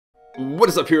What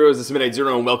is up, heroes? This is Midnight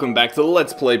Zero, and welcome back to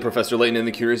Let's Play Professor Layton in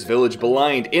the Curious Village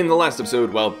Blind. In the last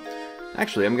episode, well,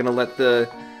 actually, I'm gonna let the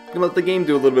game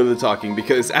do a little bit of the talking,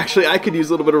 because actually I could use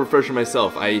a little bit of refresher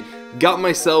myself. I got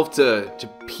myself to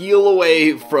peel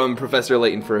away from Professor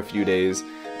Layton for a few days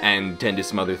and tend to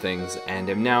some other things, and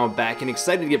am now back and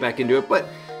excited to get back into it, but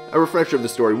a refresher of the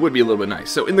story would be a little bit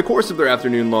nice. So in the course of their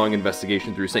afternoon-long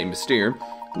investigation through St. Mystere,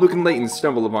 Luke and Layton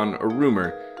stumble upon a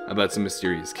rumor about some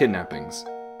mysterious kidnappings.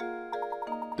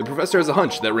 The professor has a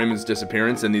hunch that Raymond's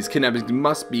disappearance and these kidnappings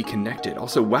must be connected.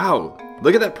 Also, wow,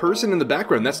 look at that person in the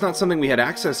background. That's not something we had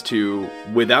access to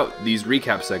without these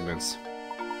recap segments.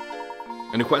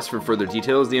 In a quest for further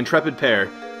details, the intrepid pair,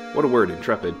 what a word,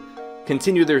 intrepid,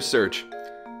 continue their search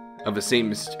of St.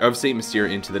 Mystere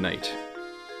into the night.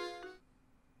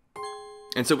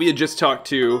 And so we had just talked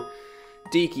to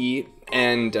Deaky,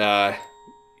 and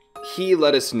he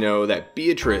let us know that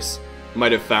Beatrice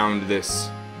might have found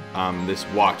this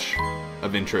watch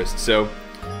of interest. So,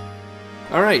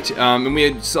 alright, and we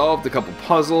had solved a couple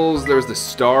puzzles. There was the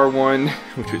star one,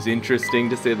 which was interesting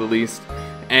to say the least.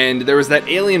 And there was that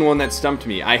alien one that stumped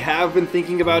me. I have been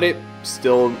thinking about it,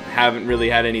 still haven't really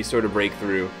had any sort of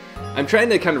breakthrough. I'm trying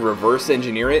to kind of reverse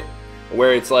engineer it,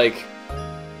 where it's like,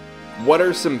 what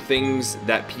are some things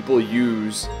that people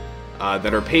use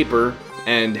that are paper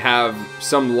and have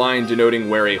some line denoting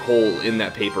where a hole in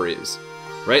that paper is?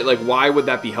 Right? Like, why would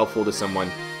that be helpful to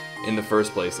someone in the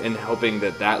first place? And hoping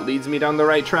that that leads me down the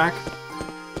right track.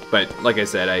 But, like I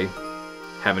said, I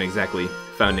haven't exactly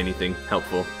found anything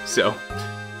helpful. So,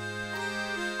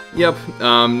 yep.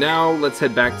 Now, let's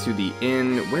head back to the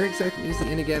inn. Where exactly is the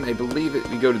inn again? I believe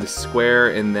we go to the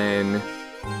square and then...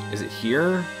 Is it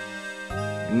here?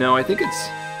 No, I think it's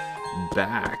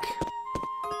back.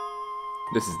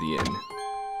 This is the inn.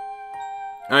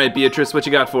 Alright, Beatrice, what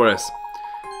you got for us?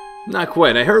 Not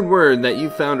quite. I heard word that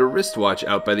you found a wristwatch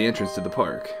out by the entrance to the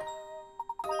park.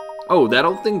 Oh, that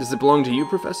old thing? Does it belong to you,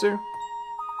 Professor?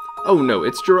 Oh no,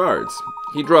 it's Gerard's.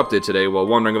 He dropped it today while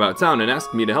wandering about town and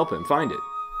asked me to help him find it.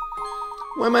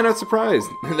 Why am I not surprised?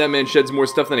 That man sheds more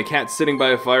stuff than a cat sitting by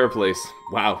a fireplace.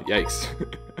 Wow, yikes.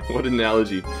 What an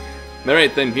analogy.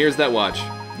 Alright then, here's that watch.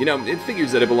 You know, it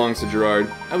figures that it belongs to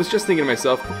Gerard. I was just thinking to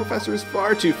myself, the professor is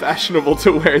far too fashionable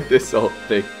to wear this old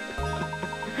thing.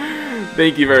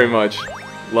 Thank you very much.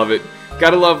 Love it.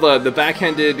 Gotta love the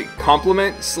backhanded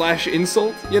compliment slash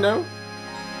insult, you know?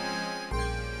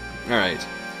 Alright.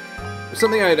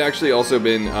 Something I had actually also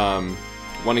been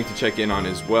wanting to check in on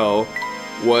as well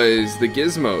was the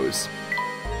gizmos.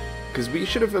 Because we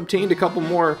should have obtained a couple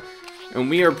more, and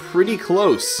we are pretty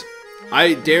close.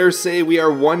 I dare say we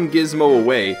are one gizmo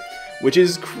away, which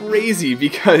is crazy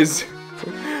because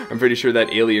I'm pretty sure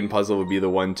that alien puzzle would be the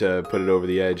one to put it over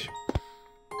the edge.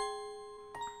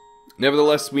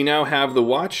 Nevertheless, we now have the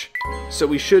watch, so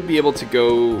we should be able to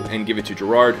go and give it to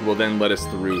Gerard, who will then let us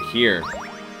through here.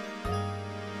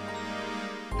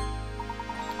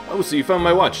 Oh, so you found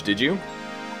my watch, did you?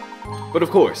 But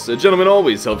of course, a gentleman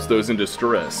always helps those in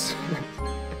distress.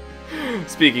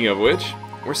 Speaking of which,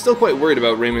 we're still quite worried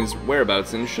about Raymond's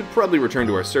whereabouts and should probably return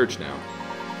to our search now.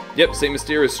 Yep, St.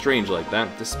 Mystere is strange like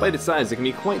that. Despite its size, it can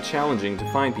be quite challenging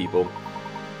to find people.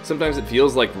 Sometimes it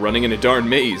feels like running in a darn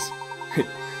maze.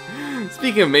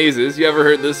 Speaking of mazes, you ever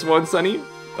heard this one, Sonny?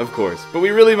 Of course. But we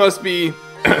really must be...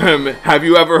 Have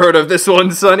you ever heard of this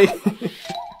one, Sonny?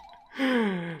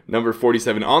 Number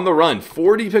 47, on the run.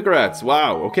 40 Pickerats.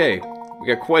 Wow, okay. We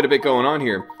got quite a bit going on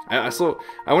here. I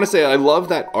want to say I love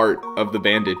that art of the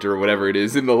bandit, or whatever it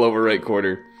is, in the lower right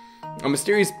corner. A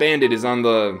mysterious bandit is on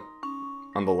the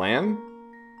lam?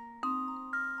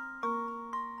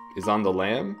 Is on the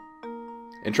lam?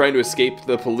 And trying to escape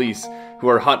the police, who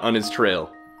are hot on his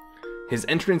trail. His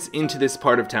entrance into this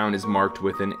part of town is marked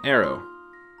with an arrow.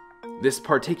 This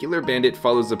particular bandit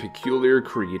follows a peculiar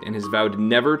creed and has vowed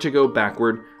never to go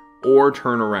backward or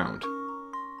turn around.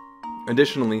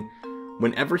 Additionally,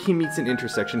 whenever he meets an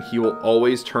intersection, he will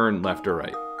always turn left or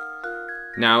right.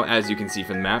 Now, as you can see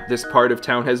from the map, this part of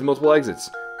town has multiple exits,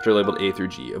 which are labeled A through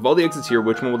G. Of all the exits here,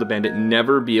 which one will the bandit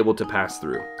never be able to pass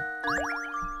through?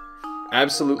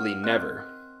 Absolutely never.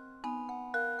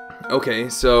 Okay,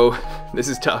 so this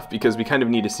is tough because we kind of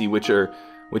need to see which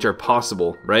are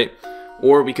possible, right?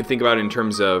 Or we could think about it in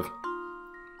terms of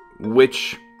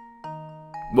which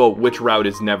route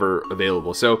is never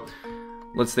available. So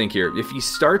let's think here. If he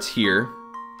starts here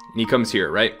and he comes here,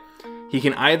 right? He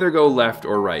can either go left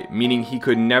or right, meaning he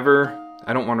could never...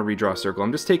 I don't want to redraw a circle.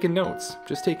 I'm just taking notes.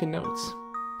 Just taking notes.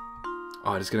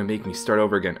 Oh, it's going to make me start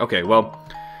over again. Okay, well,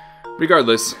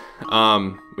 regardless,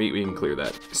 we can clear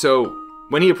that. So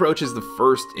when he approaches the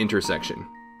first intersection,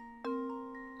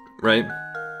 right?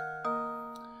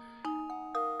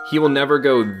 he will never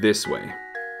go this way.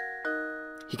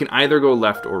 He can either go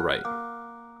left or right.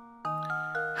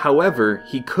 However,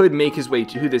 he could make his way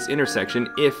to this intersection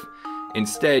if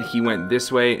instead he went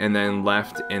this way and then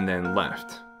left and then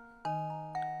left.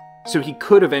 So he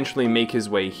could eventually make his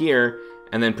way here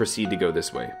and then proceed to go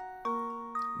this way.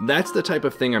 That's the type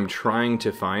of thing I'm trying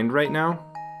to find right now.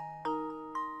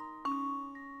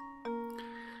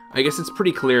 I guess it's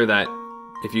pretty clear that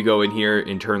if you go in here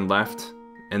and turn left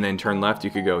and then turn left, you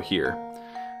could go here.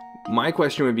 My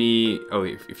question would be, oh,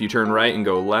 if you turn right and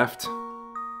go left,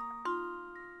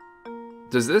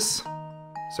 does this,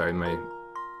 sorry,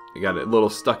 I got a little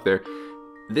stuck there.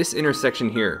 This intersection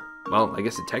here, well, I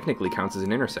guess it technically counts as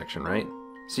an intersection, right?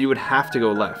 So you would have to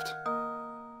go left.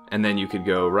 And then you could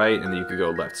go right, and then you could go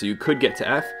left. So you could get to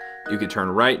F, you could turn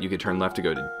right, you could turn left to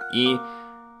go to E.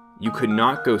 You could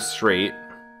not go straight.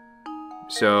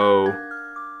 So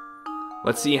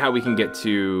let's see how we can get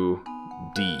to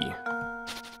D.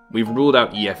 We've ruled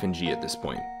out E, F, and G at this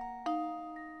point.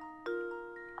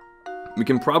 We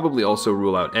can probably also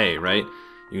rule out A, right?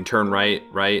 You can turn right,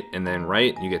 right, and then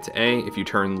right, you get to A. If you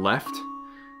turn left,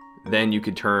 then you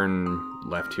could turn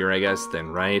left here, I guess, then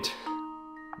right,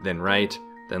 then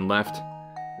left,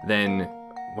 then...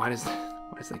 Why does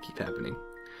that keep happening?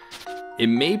 It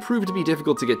may prove to be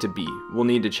difficult to get to B. We'll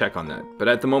need to check on that. But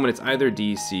at the moment, it's either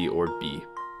D, C, or B.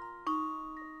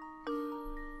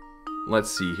 Let's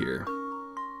see here.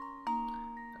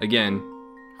 Again,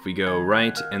 if we go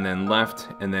right, and then left,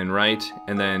 and then right,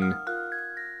 and then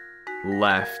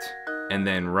left, and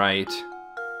then right,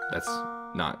 that's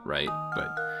not right,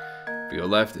 but if we go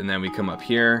left, and then we come up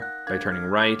here by turning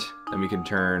right, then we can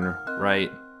turn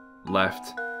right,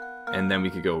 left, and then we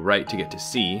could go right to get to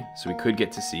C. So we could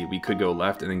get to C, we could go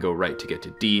left, and then go right to get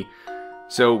to D.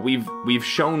 So we've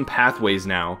shown pathways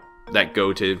now that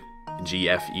go to G,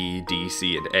 F, E, D,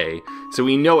 C, and A. So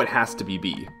we know it has to be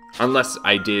B. Unless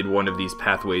I did one of these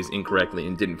pathways incorrectly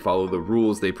and didn't follow the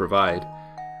rules they provide.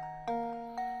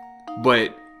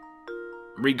 But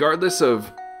regardless of,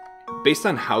 based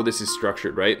on how this is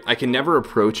structured, right? I can never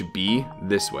approach B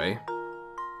this way.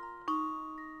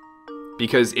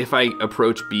 Because if I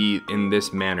approach B in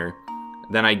this manner,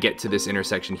 then I get to this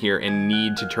intersection here and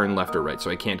need to turn left or right,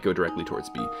 so I can't go directly towards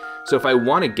B. So if I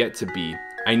want to get to B,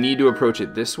 I need to approach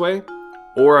it this way,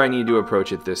 or I need to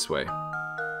approach it this way.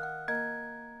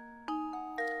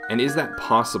 And is that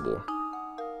possible?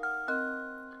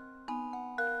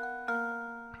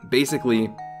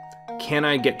 Basically, can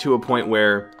I get to a point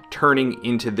where turning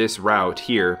into this route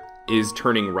here is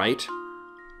turning right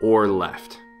or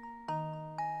left?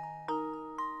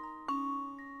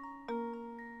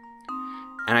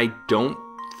 And I don't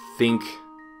think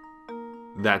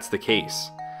that's the case.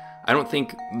 I don't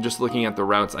think, just looking at the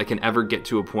routes, I can ever get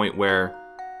to a point where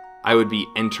I would be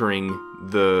entering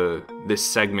this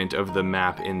segment of the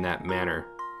map in that manner.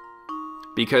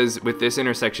 Because with this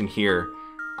intersection here,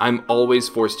 I'm always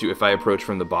forced to, if I approach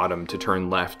from the bottom, to turn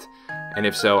left. And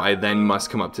if so, I then must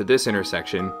come up to this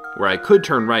intersection, where I could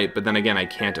turn right, but then again, I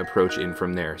can't approach in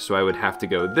from there. So I would have to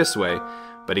go this way,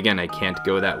 but again, I can't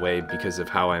go that way because of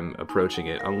how I'm approaching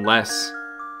it, unless...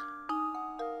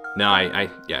 No,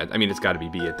 yeah, I mean, it's gotta be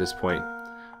B at this point.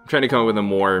 I'm trying to come up with a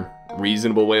more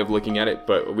reasonable way of looking at it,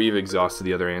 but we've exhausted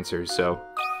the other answers, so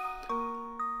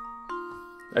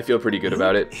I feel pretty good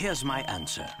about it. Here's my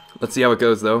answer. Let's see how it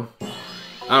goes, though.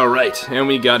 Alright, and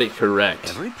we got it correct.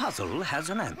 Every puzzle has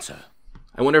an answer.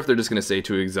 I wonder if they're just going to say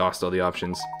to exhaust all the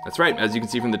options. That's right, as you can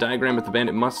see from the diagram, if the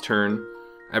bandit must turn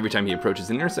every time he approaches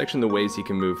an intersection, the ways he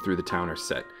can move through the town are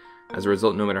set. As a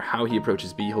result, no matter how he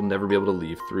approaches B, he'll never be able to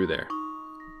leave through there.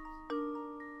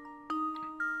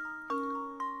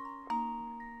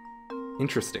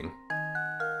 Interesting.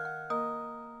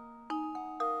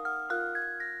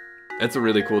 That's a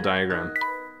really cool diagram.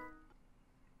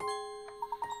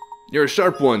 You're a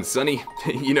sharp one, Sonny.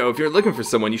 You know, if you're looking for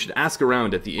someone, you should ask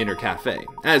around at the Inner Cafe.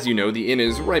 As you know, the inn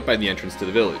is right by the entrance to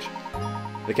the village.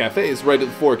 The cafe is right at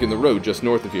the fork in the road just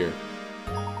north of here.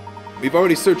 We've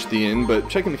already searched the inn, but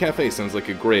checking the cafe sounds like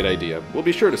a great idea. We'll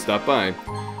be sure to stop by.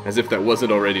 As if that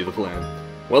wasn't already the plan.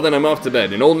 Well then, I'm off to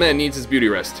bed. An old man needs his beauty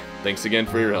rest. Thanks again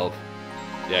for your help.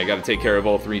 Yeah, I gotta take care of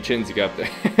all 3 chins you got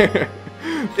there.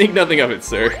 Think nothing of it,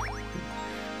 sir.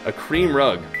 A cream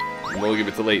rug. And we'll give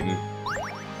it to Layton.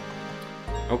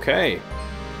 Okay.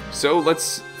 So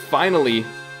let's finally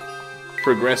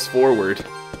progress forward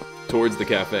towards the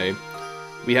cafe.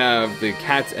 We have the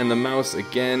cat and the mouse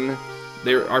again.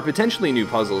 There are potentially new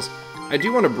puzzles. I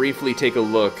do want to briefly take a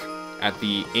look at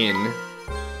the inn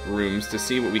rooms to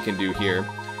see what we can do here.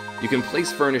 You can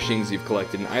place furnishings you've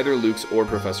collected in either Luke's or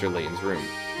Professor Layton's room.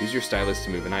 Use your stylus to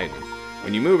move an item.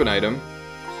 When you move an item,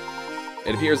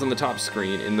 It appears on the top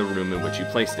screen in the room in which you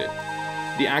placed it.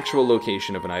 The actual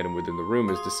location of an item within the room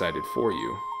is decided for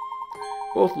you.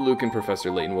 Both Luke and Professor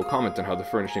Layton will comment on how the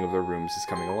furnishing of their rooms is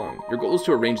coming along. Your goal is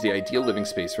to arrange the ideal living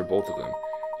space for both of them.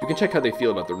 You can check how they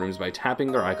feel about the rooms by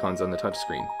tapping their icons on the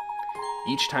touchscreen.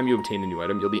 Each time you obtain a new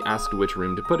item, you'll be asked which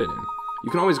room to put it in. You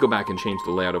can always go back and change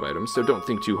the layout of items, so don't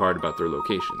think too hard about their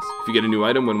locations. If you get a new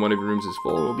item when one of your rooms is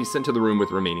full, it will be sent to the room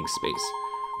with remaining space.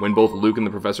 When both Luke and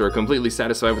the Professor are completely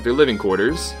satisfied with their living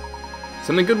quarters,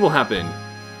 something good will happen.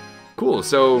 Cool,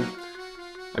 so,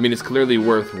 I mean, it's clearly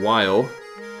worthwhile.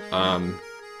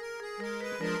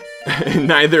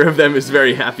 Neither of them is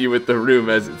very happy with the room,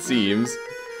 as it seems.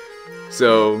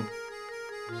 So,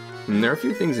 there are a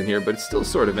few things in here, but it's still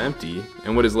sort of empty.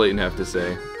 And what does Layton have to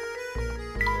say?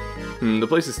 The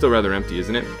place is still rather empty,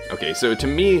 isn't it? Okay, so to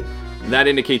me, that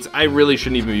indicates I really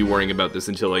shouldn't even be worrying about this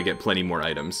until I get plenty more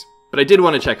items. But I did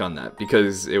want to check on that,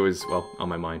 because it was, well, on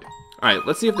my mind. Alright,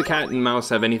 let's see if the cat and mouse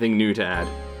have anything new to add.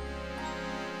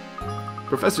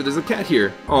 Professor, there's a cat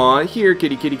here. Aw, here,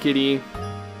 kitty, kitty, kitty.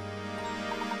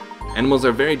 Animals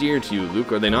are very dear to you,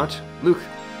 Luke, are they not? Luke,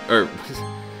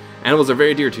 animals are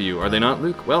very dear to you, are they not,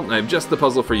 Luke? Well, I have just the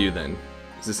puzzle for you, then.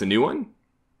 Is this a new one?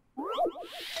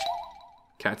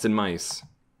 Cats and mice.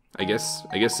 I guess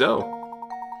so.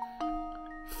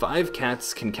 5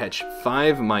 cats can catch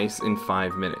 5 mice in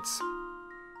 5 minutes.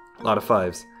 A lot of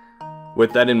 5s.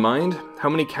 With that in mind, how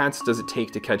many cats does it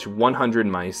take to catch 100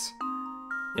 mice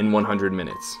in 100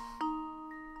 minutes?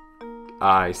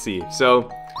 I see. So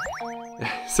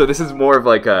this is more of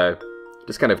like a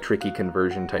just kind of tricky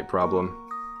conversion type problem.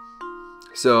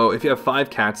 So if you have 5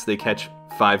 cats, they catch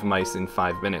 5 mice in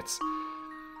 5 minutes.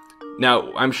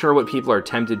 Now, I'm sure what people are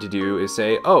tempted to do is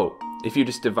say, oh, if you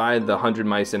just divide the 100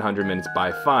 mice in 100 minutes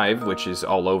by 5, which is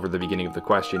all over the beginning of the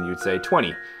question, you'd say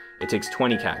 20. It takes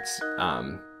 20 cats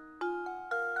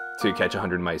to catch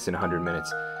 100 mice in 100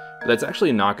 minutes. But that's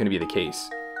actually not going to be the case,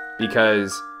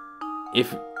 because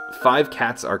if 5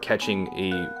 cats are catching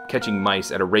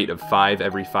mice at a rate of 5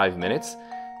 every 5 minutes,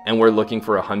 and we're looking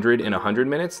for 100 in 100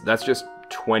 minutes, that's just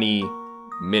 20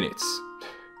 minutes,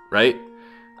 right?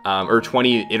 Or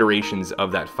 20 iterations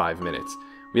of that 5 minutes.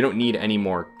 We don't need any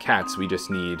more cats, we just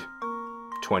need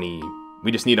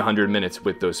 100 minutes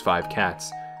with those 5 cats.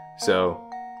 So,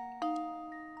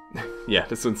 yeah,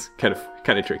 this one's kind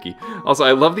of tricky. Also,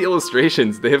 I love the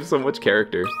illustrations, they have so much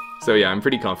character. So yeah, I'm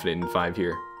pretty confident in 5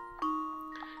 here.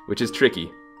 Which is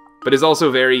tricky, but is also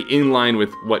very in line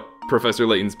with what Professor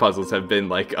Layton's puzzles have been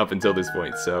like up until this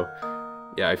point, so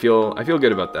yeah, I feel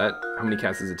good about that. How many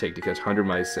cats does it take to catch 100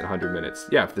 mice in 100 minutes?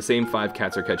 Yeah, if the same 5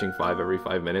 cats are catching 5 every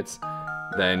 5 minutes,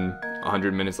 then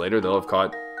 100 minutes later they'll have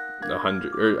caught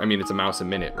 100, or I mean, it's a mouse a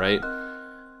minute, right?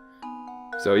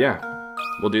 So yeah,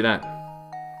 we'll do that.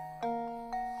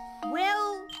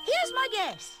 Well, here's my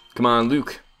guess. Come on,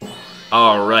 Luke.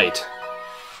 All right.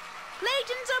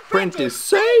 Layton's Apprentice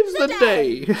saves the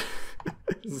day.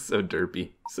 This is so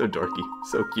derpy, so dorky,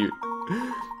 so cute.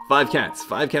 5 cats.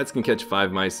 5 cats can catch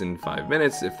 5 mice in 5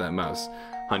 minutes. If that mouse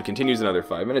hunt continues another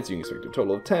 5 minutes, you can expect a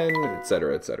total of 10,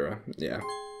 etc., etc. Yeah.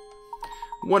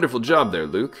 Wonderful job there,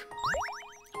 Luke.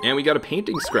 And we got a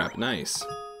painting scrap. Nice.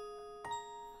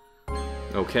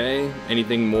 Okay.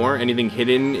 Anything more? Anything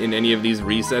hidden in any of these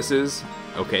recesses?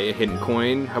 Okay, a hidden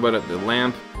coin. How about the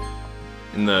lamp?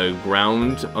 In the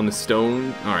ground on the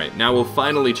stone? Alright, now we'll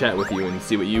finally chat with you and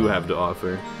see what you have to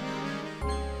offer.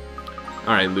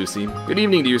 Alright, Lucy. Good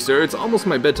evening to you, sir. It's almost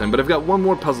my bedtime, but I've got one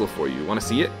more puzzle for you. Want to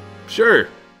see it? Sure.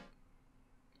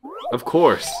 Of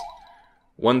course.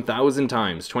 1,000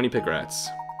 times, 20 pick rats.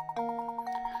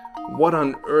 What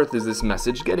on earth is this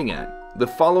message getting at? The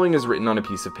following is written on a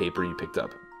piece of paper you picked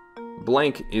up.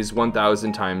 Blank is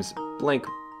 1,000 times blank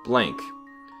blank.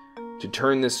 To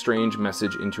turn this strange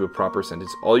message into a proper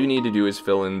sentence, all you need to do is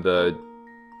fill in the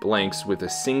blanks with a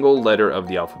single letter of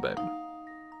the alphabet.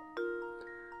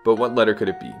 But what letter could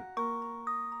it be?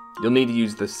 You'll need to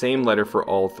use the same letter for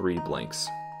all 3 blanks.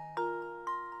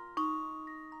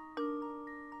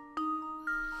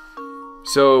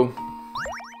 So,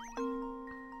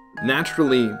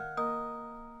 naturally,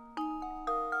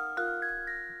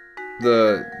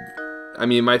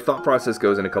 my thought process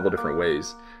goes in a couple different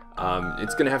ways.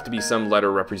 It's going to have to be some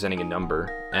letter representing a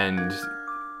number, and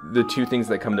the 2 things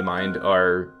that come to mind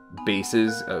are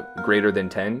bases greater than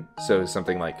 10, so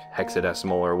something like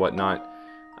hexadecimal or whatnot.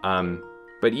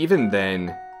 But even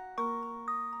then,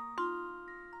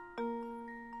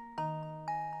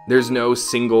 there's no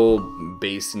single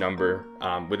base number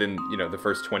within the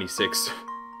first 26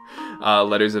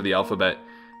 letters of the alphabet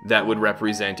that would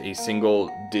represent a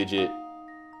single digit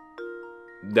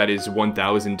that is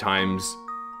 1,000 times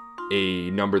a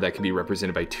number that can be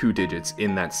represented by 2 digits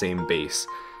in that same base.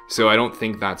 So I don't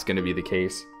think that's going to be the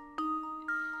case.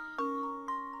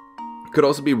 Could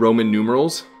also be Roman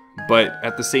numerals, but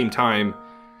at the same time,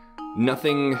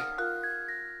 nothing...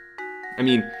 I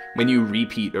mean, when you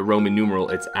repeat a Roman numeral,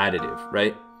 it's additive,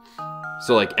 right?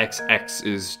 So like XX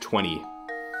is 20.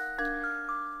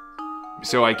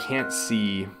 So I can't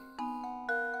see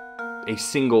a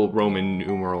single Roman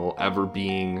numeral ever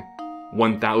being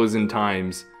 1,000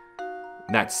 times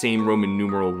that same Roman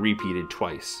numeral repeated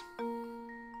twice.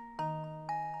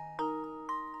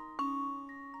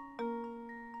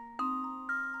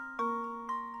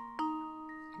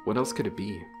 What else could it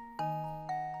be?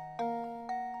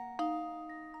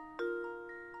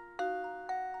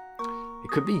 It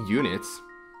could be units.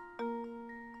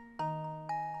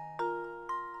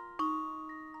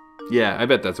 Yeah, I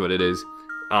bet that's what it is.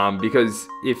 Because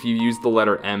if you use the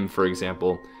letter M, for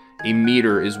example, a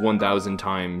meter is 1,000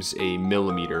 times a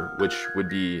millimeter, which would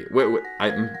be...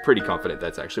 I'm pretty confident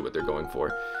that's actually what they're going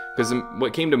for. Because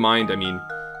what came to mind, I mean,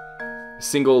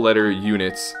 single letter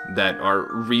units that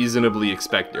are reasonably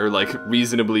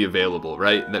reasonably available,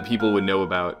 right? That people would know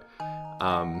about.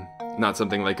 Not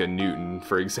something like a Newton,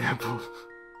 for example.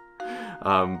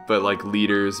 But like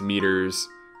liters, meters,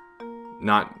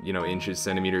 not, inches,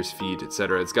 centimeters, feet,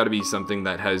 etc. It's got to be something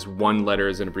that has one letter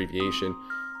as an abbreviation.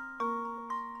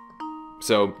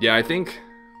 So, yeah, I think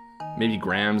maybe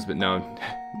grams, but no,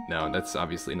 that's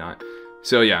obviously not.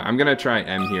 So, yeah, I'm going to try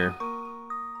M here.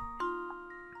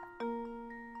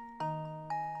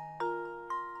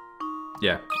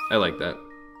 Yeah, I like that.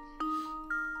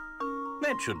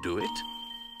 That should do it.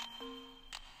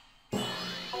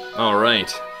 All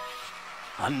right.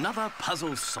 Another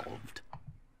puzzle solved.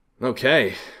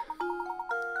 Okay.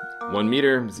 1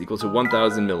 meter is equal to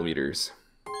 1,000 millimeters.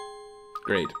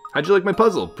 Great. How'd you like my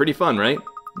puzzle? Pretty fun, right?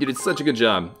 You did such a good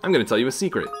job. I'm gonna tell you a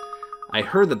secret. I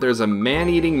heard that there's a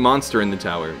man-eating monster in the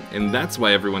tower, and that's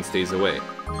why everyone stays away.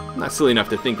 I'm not silly enough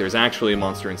to think there's actually a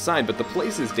monster inside, but the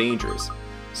place is dangerous.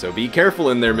 So be careful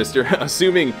in there, mister.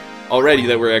 Assuming already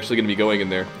that we're actually gonna be going in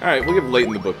there. Alright, we'll give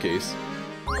Layton the bookcase.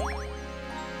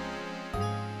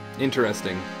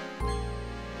 Interesting.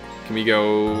 Can we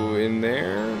go in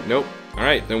there? Nope.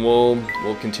 Alright, then we'll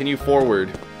continue forward.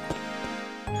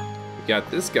 We got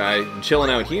this guy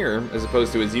chilling out here, as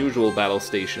opposed to his usual battle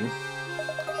station.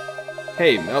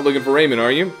 Hey, not looking for Raymond,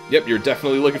 are you? Yep, you're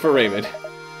definitely looking for Raymond.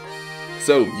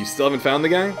 So, you still haven't found the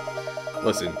guy?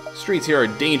 Listen, streets here are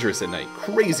dangerous at night.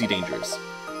 Crazy dangerous.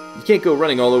 You can't go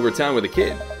running all over town with a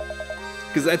kid.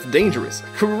 Because that's dangerous.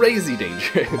 Crazy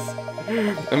dangerous.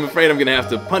 I'm afraid I'm gonna have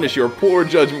to punish your poor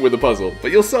judgment with a puzzle,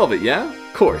 but you'll solve it, yeah?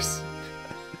 Of course.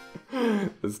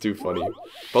 That's too funny.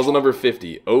 Puzzle number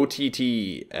 50.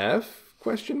 OTTF?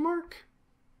 Question mark?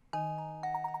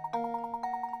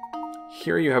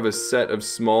 Here you have a set of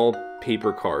small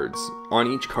paper cards. On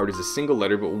each card is a single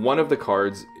letter, but one of the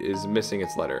cards is missing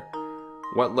its letter.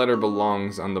 What letter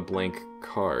belongs on the blank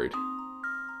card?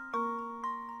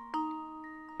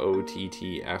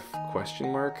 OTTF?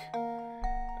 Question mark?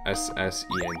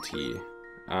 SSENT.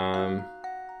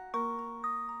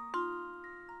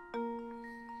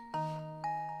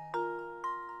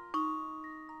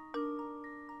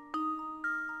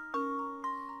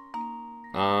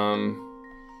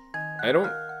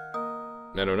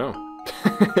 I don't know.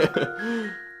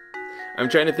 I'm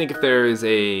trying to think if there is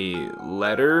a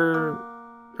letter,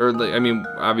 or I mean,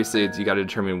 obviously you got to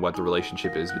determine what the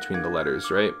relationship is between the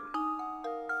letters, right?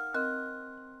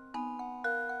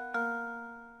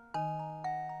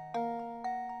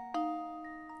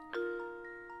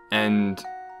 And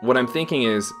what I'm thinking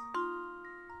is,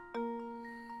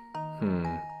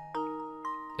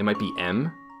 it might be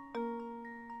M.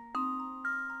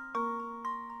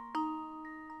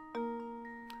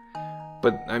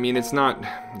 But, I mean, it's not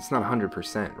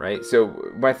 100%, right?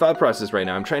 So, my thought process right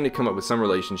now, I'm trying to come up with some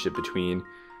relationship between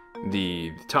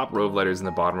the top row of letters and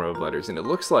the bottom row of letters. And it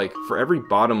looks like for every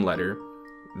bottom letter,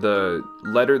 the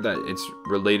letter that it's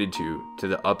related to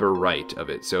the upper right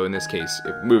of it. So, in this case,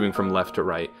 moving from left to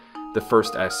right, the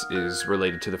first S is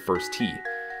related to the first T.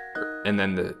 And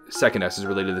then the second S is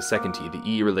related to the second T, the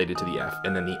E related to the F,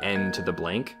 and then the N to the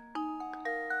blank.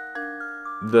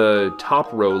 The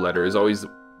top row letter is always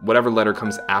whatever letter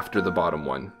comes after the bottom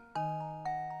one.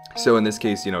 So in this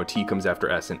case, T comes after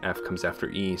S and F comes after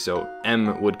E, so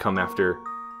M would come after...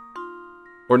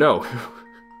 Or no.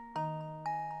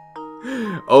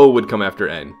 O would come after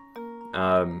N.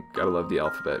 Gotta love the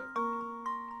alphabet.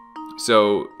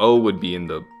 So O would be in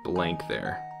the blank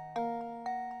there.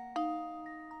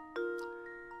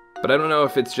 But I don't know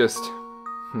if it's just...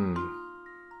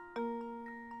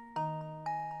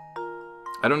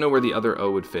 I don't know where the other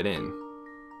O would fit in.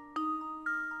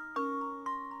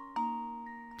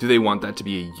 Do they want that to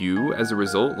be a U as a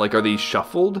result? Like, are they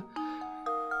shuffled?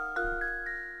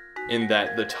 In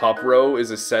that the top row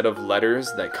is a set of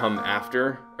letters that come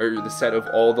after, or the set of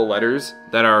all the letters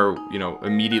that are, you know,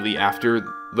 immediately after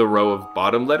the row of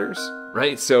bottom letters,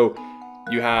 right? So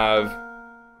you have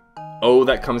O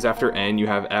that comes after N, you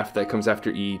have F that comes after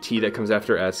E, T that comes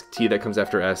after S, T that comes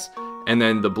after S, and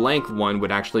then the blank one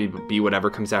would actually be whatever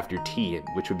comes after T,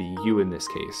 which would be U in this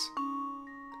case.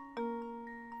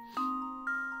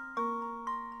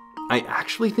 I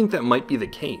actually think that might be the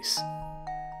case.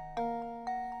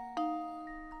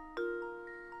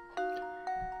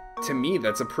 To me,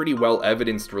 that's a pretty well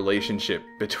evidenced relationship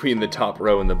between the top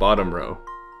row and the bottom row.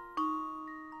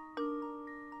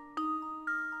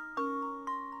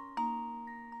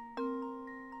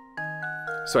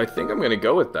 So I think I'm going to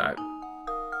go with that.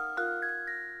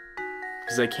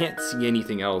 Because I can't see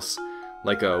anything else,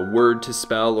 like a word to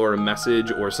spell or a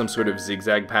message or some sort of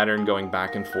zigzag pattern going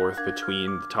back and forth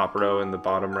between the top row and the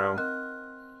bottom row.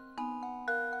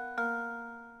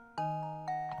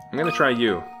 I'm going to try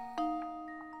U.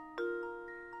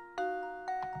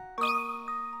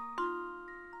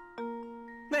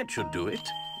 That should do it.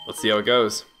 Let's see how it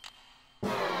goes.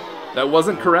 That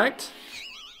wasn't correct?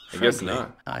 I guess Frankly,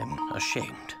 not. I'm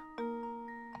ashamed.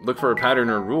 Look for a pattern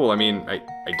or rule. I mean, I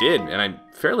did, and I'm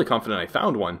fairly confident I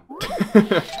found one.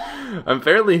 I'm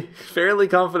fairly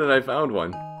confident I found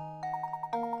one.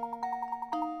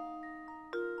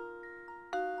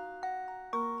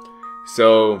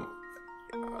 So,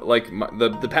 like,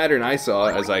 the pattern I saw,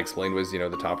 as I explained, was, you know,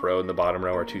 the top row and the bottom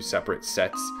row are two separate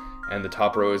sets, and the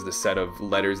top row is the set of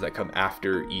letters that come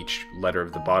after each letter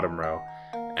of the bottom row,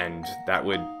 and that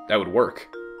would work.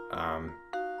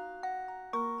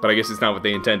 But I guess it's not what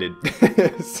they intended.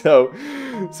 so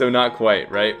not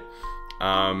quite, right?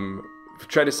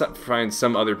 Try to find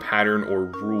some other pattern or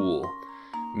rule.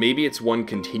 Maybe it's one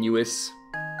continuous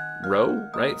row,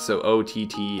 right? So O, T,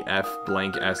 T, F,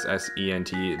 blank, S, S, E, N,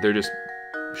 T. They're just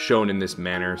shown in this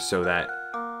manner so that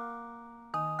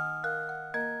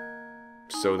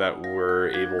we're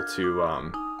able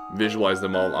to visualize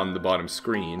them all on the bottom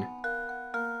screen.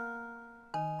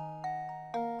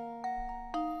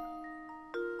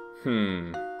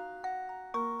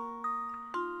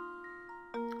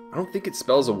 I don't think it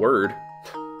spells a word.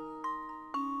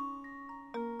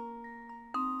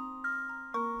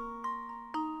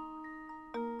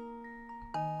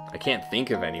 I can't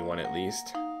think of anyone, at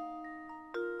least.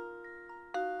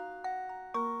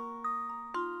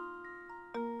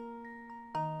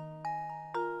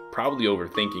 Probably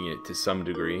overthinking it to some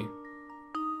degree.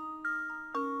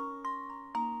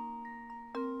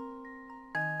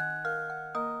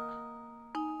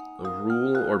 A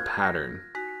rule or pattern.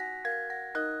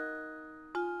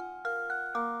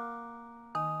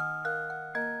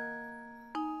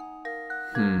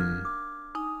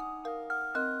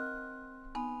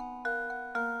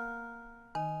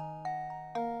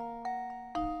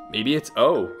 Maybe it's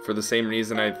O, for the same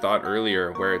reason I thought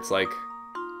earlier, where it's like,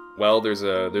 well, there's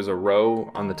a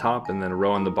row on the top and then a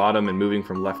row on the bottom, and moving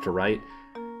from left to right,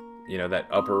 you know, that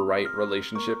upper right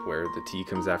relationship where the T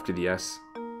comes after the S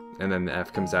and then the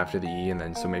F comes after the E, and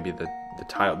then so maybe the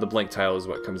blank tile is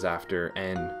what comes after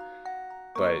N.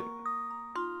 But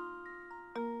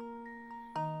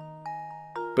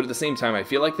at the same time, I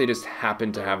feel like they just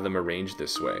happen to have them arranged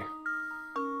this way.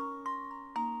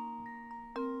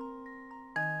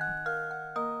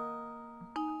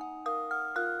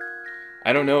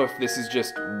 I don't know if this is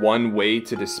just one way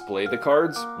to display the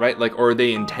cards, right? Like, or are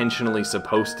they intentionally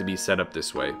supposed to be set up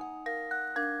this way?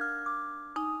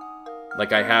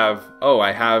 Like I have,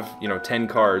 you know, 10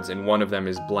 cards and one of them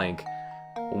is blank.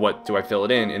 What do I fill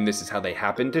it in? And this is how they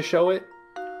happen to show it?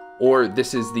 Or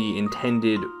this is the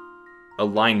intended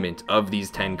alignment of these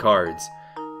 10 cards,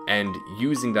 and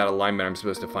using that alignment I'm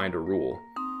supposed to find a rule.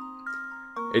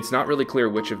 It's not really clear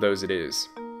which of those it is.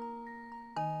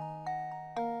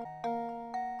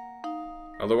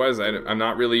 Otherwise, I'm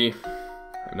not really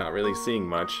seeing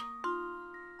much.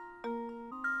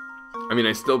 I mean,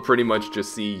 I still pretty much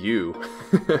just see you,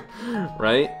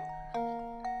 right?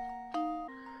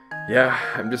 Yeah,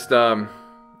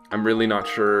 I'm really not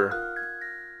sure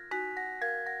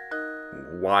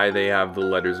why they have the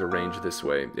letters arranged this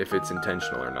way, if it's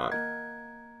intentional or not.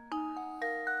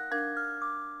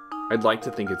 I'd like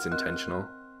to think it's intentional.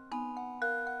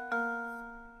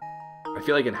 I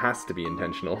feel like it has to be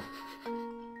intentional.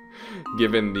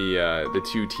 Given the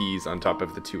two T's on top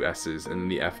of the two S's and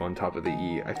the F on top of the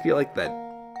E, I feel like that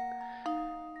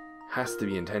has to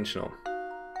be intentional.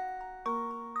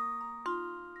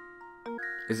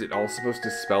 Is it all supposed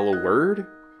to spell a word?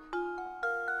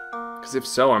 Because if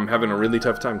so, I'm having a really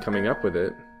tough time coming up with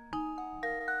it.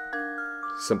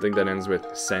 Something that ends with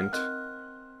cent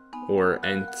or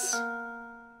ents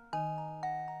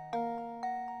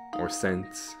or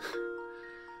cents.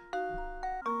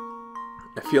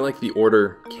 I feel like the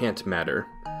order can't matter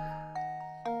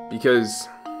because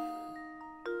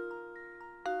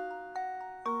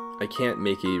I can't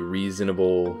make a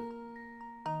reasonable,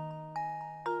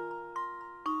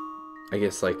 I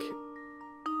guess, like,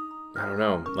 I don't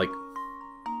know, like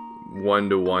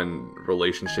one-to-one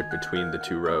relationship between the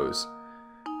two rows.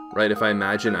 Right, if I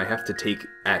imagine I have to take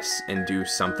S and do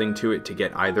something to it to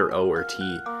get either O or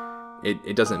T,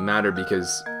 it doesn't matter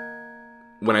because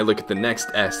when I look at the next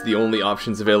S, the only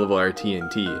options available are T and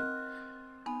T.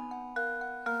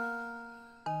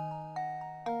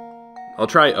 I'll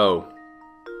try O.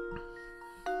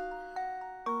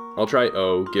 I'll try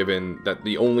O, given that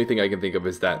the only thing I can think of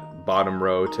is that bottom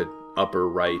row to upper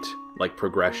right, like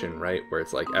progression, right? Where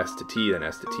it's like S to T, then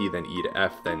S to T, then E to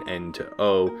F, then N to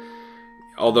O.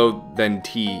 Although then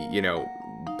T, you know,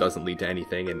 doesn't lead to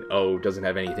anything, and O doesn't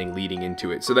have anything leading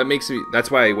into it. So that makes me,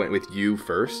 that's why I went with U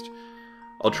first.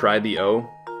 I'll try the O.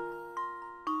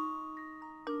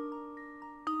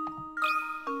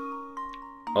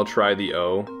 I'll try the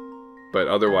O, but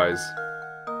otherwise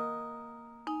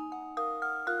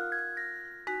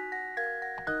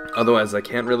I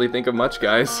can't really think of much,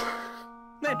 guys.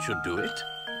 That should do it.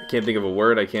 I can't think of a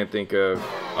word, I can't think of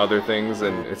other things,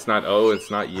 and it's not O, it's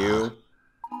not U.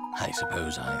 I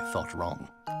suppose I thought wrong.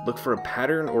 Look for a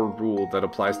pattern or rule that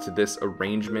applies to this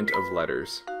arrangement of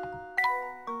letters.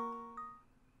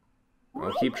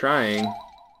 I'll keep trying.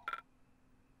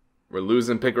 We're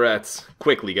losing picarettes.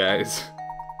 Quickly, guys.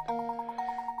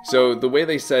 So, the way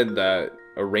they said that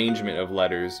arrangement of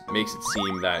letters makes it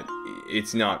seem that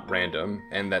it's not random,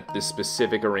 and that this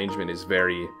specific arrangement is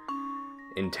very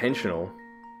intentional.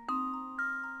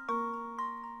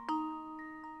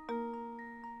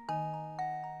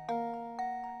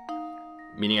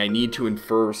 Meaning I need to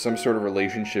infer some sort of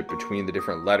relationship between the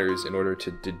different letters in order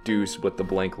to deduce what the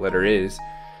blank letter is.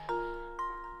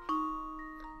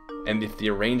 And if the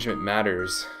arrangement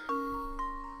matters,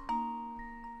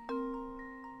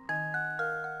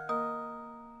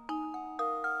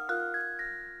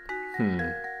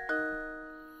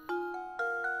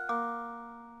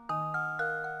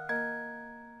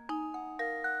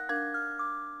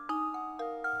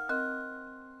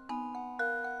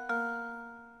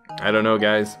 I don't know,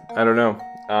 guys. I don't know.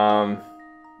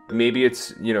 Maybe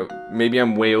it's, you know, maybe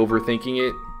I'm way overthinking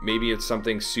it. Maybe it's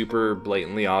something super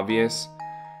blatantly obvious.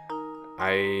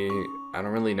 I don't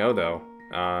really know, though.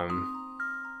 I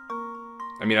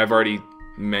mean, I've already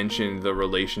mentioned the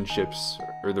relationships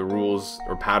or the rules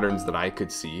or patterns that I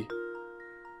could see.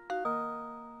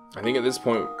 I think at this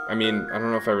point, I mean, I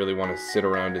don't know if I really want to sit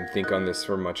around and think on this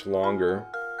for much longer.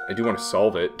 I do want to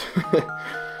solve it.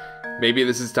 Maybe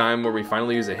this is time where we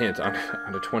finally use a hint on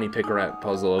a 20 picaret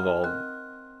puzzle of all.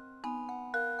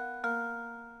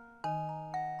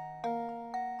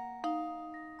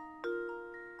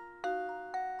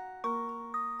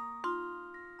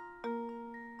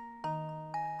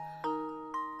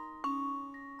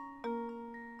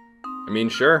 I mean,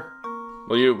 sure.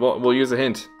 We'll use a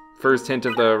hint. First hint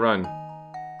of the run.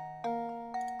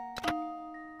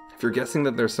 If you're guessing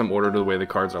that there's some order to the way the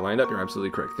cards are lined up, you're absolutely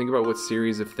correct. Think about what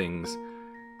series of things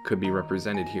could be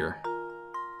represented here.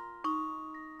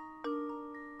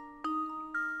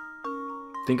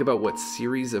 Think about what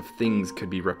series of things could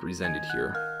be represented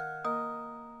here.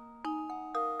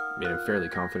 I mean, I'm fairly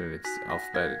confident it's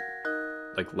alphabet,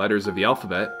 like letters of the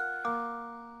alphabet.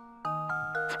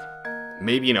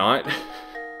 Maybe not.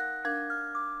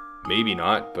 Maybe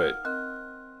not, but...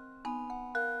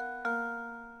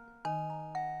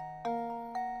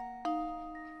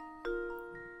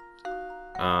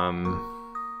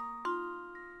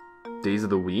 days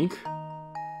of the week?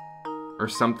 Or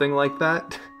something like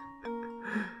that?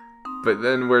 But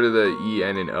then where do the E,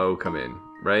 N, and O come in,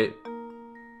 right?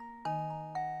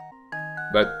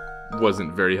 That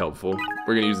wasn't very helpful.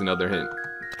 We're gonna use another hint.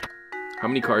 How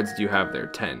many cards do you have there?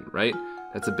 10, right?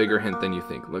 That's a bigger hint than you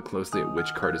think. Look closely at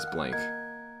which card is blank.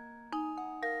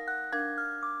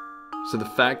 So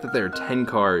the fact that there are 10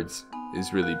 cards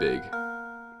is really big.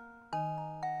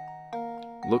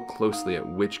 Look closely at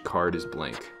which card is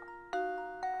blank.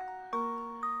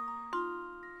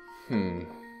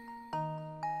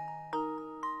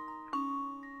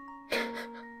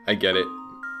 I get it.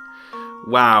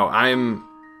 Wow,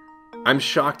 I'm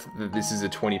shocked that this is a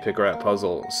 20 picaret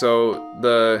puzzle. So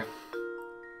the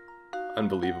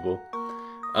unbelievable.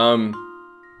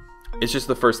 It's just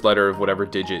the first letter of whatever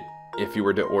digit if you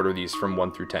were to order these from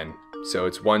 1 through 10. So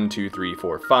it's 1, 2, 3,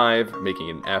 4, 5, making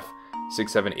it an F,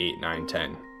 6, 7, 8, 9,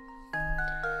 10.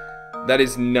 That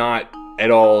is not at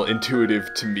all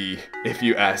intuitive to me, if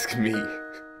you ask me.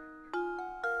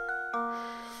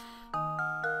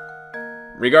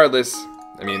 Regardless,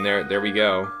 I mean, there we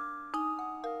go.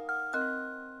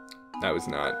 That was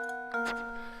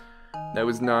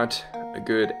not a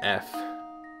good F.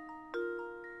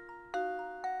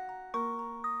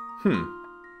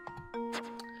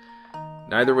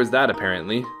 Neither was that,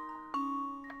 apparently.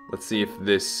 Let's see if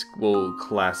this will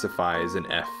classify as an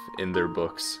F in their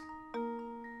books.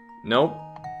 Nope.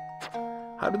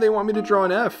 How do they want me to draw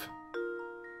an F?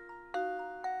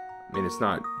 I mean, it's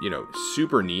not, you know,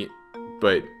 super neat,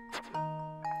 but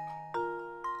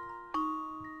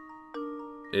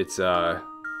it's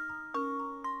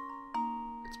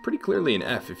pretty clearly an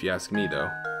F if you ask me, though.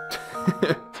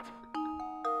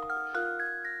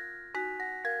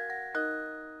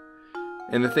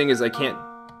 And the thing is, I can't,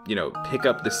 you know, pick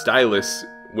up the stylus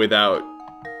without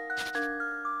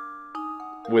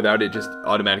it just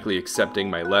automatically accepting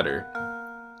my letter.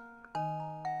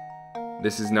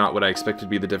 This is not what I expected to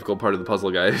be the difficult part of the puzzle,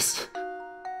 guys.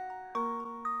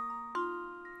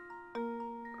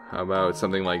 How about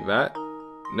something like that?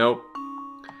 Nope.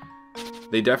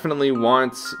 They definitely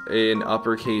want an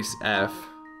uppercase F.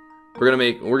 We're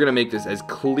gonna make this as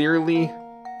clearly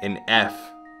an F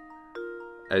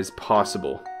as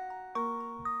possible.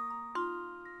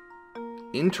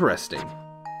 Interesting.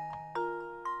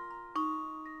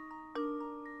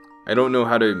 I don't know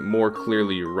how to more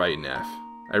clearly write an F.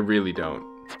 I really don't.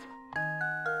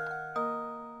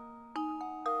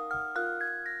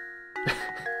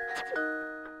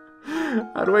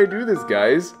 How do I do this,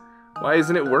 guys? Why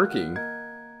isn't it working?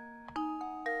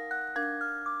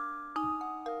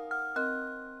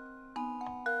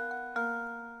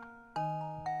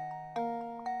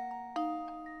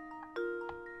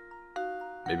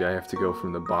 Maybe I have to go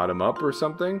from the bottom up or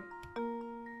something?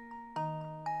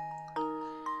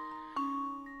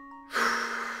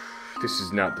 This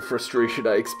is not the frustration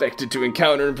I expected to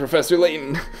encounter in Professor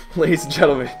Layton, ladies and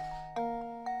gentlemen.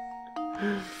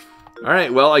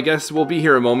 Alright, well, I guess we'll be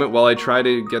here a moment while I try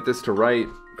to get this to write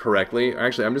correctly.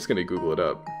 Actually, I'm just going to Google it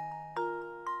up.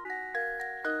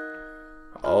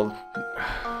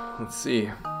 Let's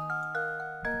see.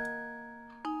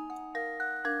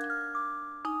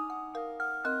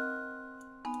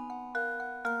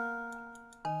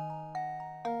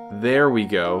 There we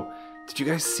go. Did you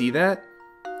guys see that?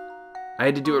 I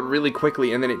had to do it really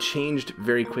quickly, and then it changed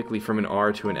very quickly from an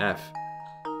R to an F.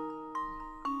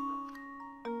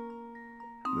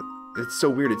 It's so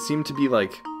weird. It seemed to be,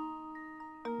 like,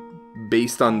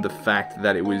 based on the fact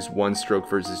that it was 1 stroke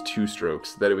versus 2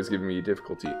 strokes, that it was giving me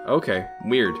difficulty. Okay,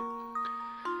 weird.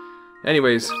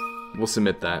 Anyways, we'll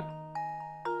submit that.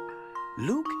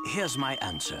 Luke, here's my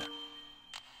answer.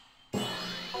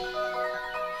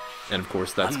 And of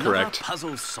course, that's Another correct.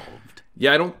 Puzzle solved.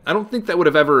 Yeah, I don't think that would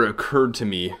have ever occurred to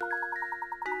me.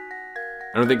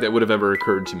 I don't think that would have ever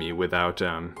occurred to me without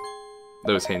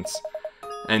those hints.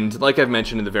 And like I've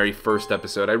mentioned in the very first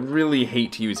episode, I really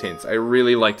hate to use hints. I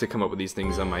really like to come up with these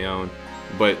things on my own.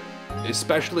 But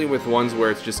especially with ones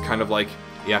where it's just kind of like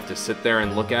you have to sit there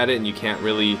and look at it and you can't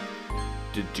really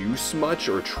deduce much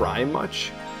or try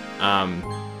much,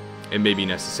 it may be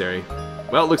necessary.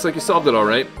 Well, it looks like you solved it all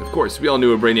right. Of course, we all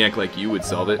knew a brainiac like you would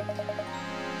solve it.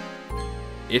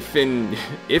 If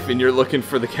you're looking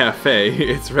for the cafe,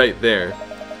 it's right there.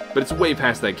 But it's way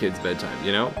past that kid's bedtime,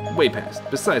 you know? Way past.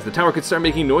 Besides, the tower could start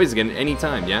making noise again at any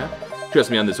time, yeah?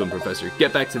 Trust me on this one, Professor.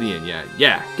 Get back to the inn, yeah.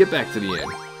 Yeah, get back to the inn.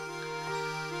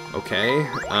 Okay,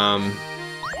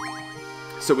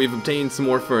 so we've obtained some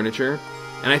more furniture.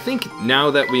 And I think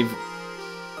now that we've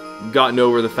gotten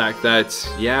over the fact that,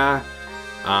 yeah,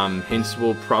 hints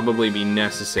will probably be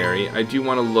necessary, I do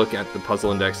want to look at the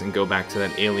puzzle index and go back to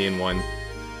that alien one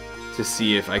to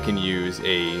see if I can use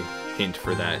a hint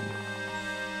for that.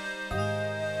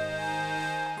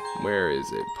 Where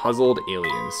is it? Puzzled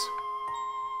aliens.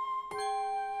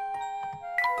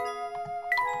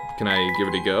 Can I give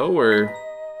it a go, or...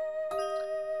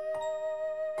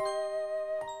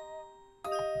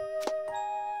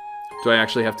 do I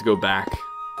actually have to go back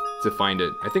to find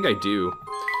it? I think I do.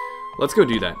 Let's go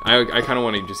do that. I kind of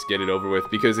want to just get it over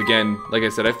with, because again, like I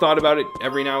said, I've thought about it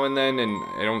every now and then, and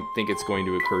I don't think it's going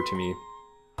to occur to me.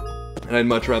 And I'd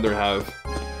much rather have,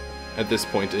 at this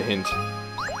point, a hint.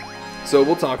 So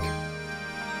we'll talk.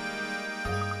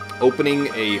 Opening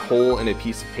a hole in a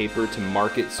piece of paper to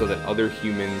mark it so that other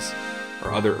humans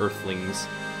or other Earthlings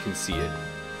can see it.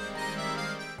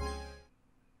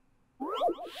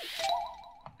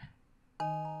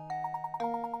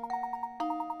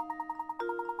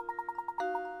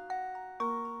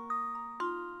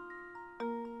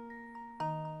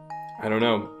 I don't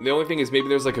know. The only thing is maybe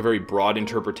there's like a very broad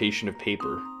interpretation of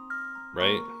paper,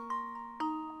 right?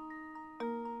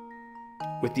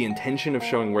 With the intention of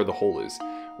showing where the hole is.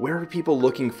 Where are people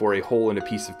looking for a hole in a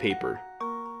piece of paper?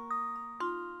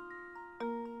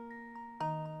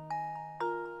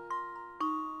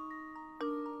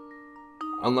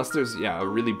 Unless there's, yeah, a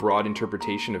really broad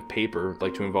interpretation of paper,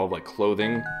 like to involve like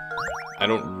clothing. I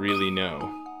don't really know.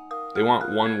 They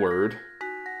want one word.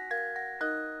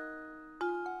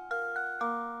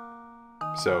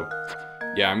 So,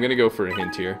 yeah, I'm gonna go for a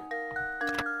hint here.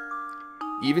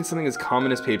 Even something as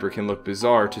common as paper can look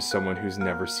bizarre to someone who's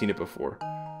never seen it before.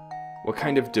 What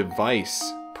kind of device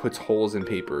puts holes in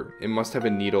paper? It must have a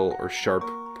needle or sharp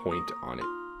point on it.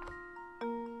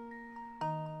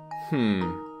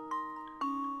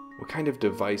 What kind of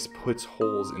device puts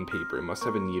holes in paper? It must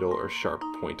have a needle or sharp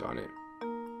point on it.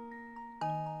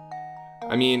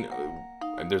 I mean,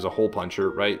 there's a hole puncher,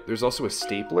 right? There's also a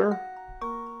stapler.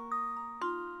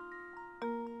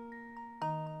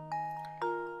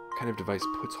 What kind of device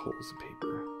puts holes in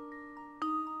paper?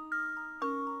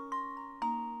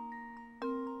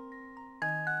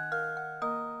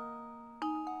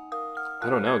 I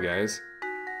don't know, guys.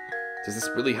 Does this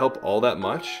really help all that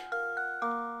much?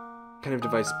 What kind of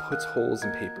device puts holes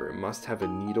in paper? It must have a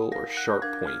needle or sharp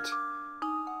point.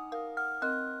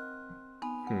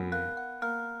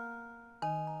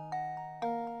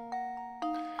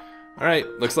 Alright,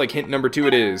 looks like hint number 2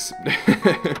 it is.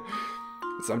 The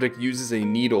subject uses a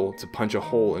needle to punch a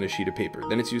hole in a sheet of paper.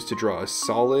 Then it's used to draw a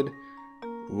solid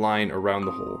line around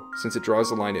the hole. Since it draws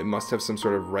a line, it must have some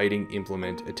sort of writing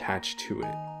implement attached to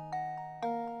it.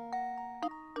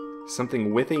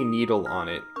 Something with a needle on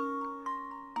it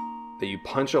that you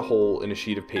punch a hole in a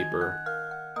sheet of paper,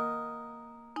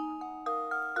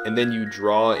 and then you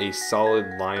draw a solid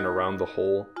line around the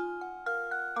hole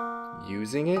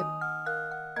using it?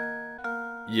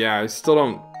 Yeah, I still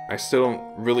don't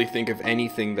really think of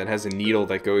anything that has a needle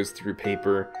that goes through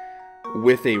paper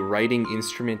with a writing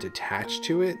instrument attached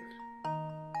to it,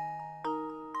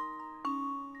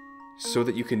 so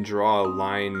that you can draw a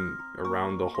line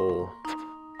around the hole.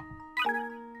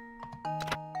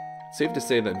 It's safe to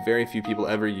say that very few people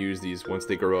ever use these once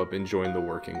they grow up and join the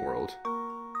working world.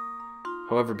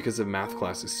 However, because of math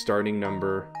classes, startlingly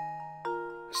number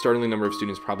of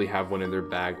students probably have one in their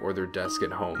bag or their desk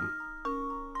at home.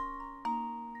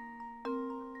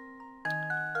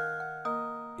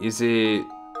 Is it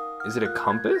a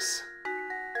compass?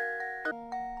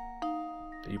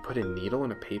 Do you put a needle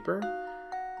in a paper?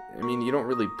 I mean, you don't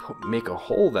really make a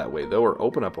hole that way, though, or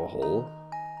open up a hole.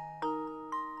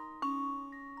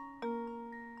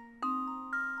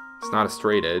 It's not a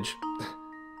straight edge.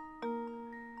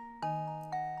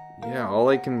 Yeah, all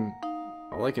I can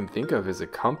think of is a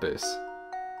compass.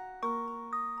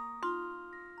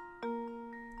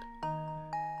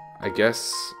 I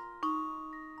guess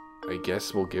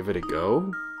we'll give it a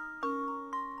go.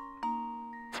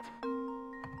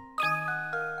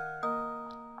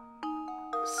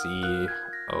 C-O-M-P.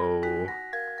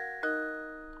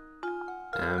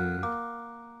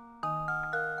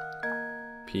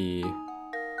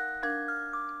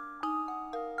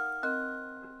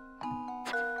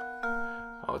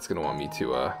 Oh, it's gonna want me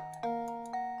to,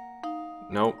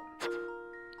 nope.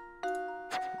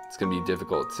 It's gonna be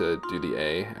difficult to do the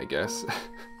A, I guess.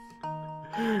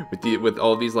 With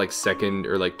all these like second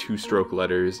or like 2-stroke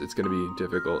letters, it's gonna be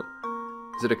difficult.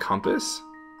 Is it a compass?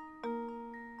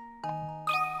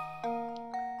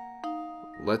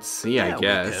 Let's see, I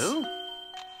guess.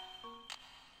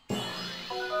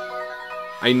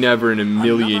 I never in a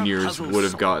million years would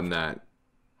have gotten that.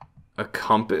 A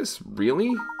compass?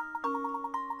 Really?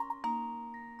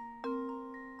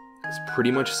 It's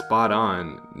pretty much spot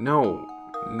on. No,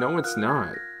 it's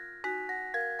not.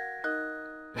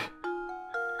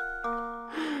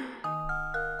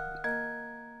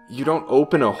 You don't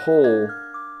open a hole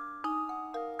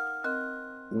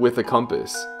with a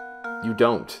compass. You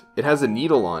don't. It has a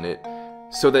needle on it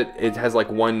so that it has like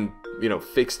one,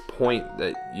 fixed point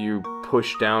that you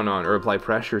push down on or apply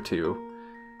pressure to,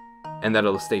 and that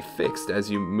it'll stay fixed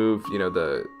as you move,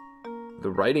 the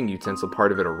writing utensil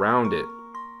part of it around it.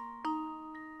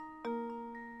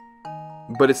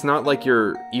 But it's not like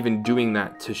you're even doing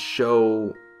that to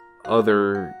show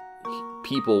other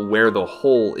people where the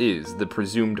hole is, the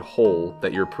presumed hole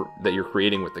that you're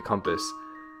creating with the compass.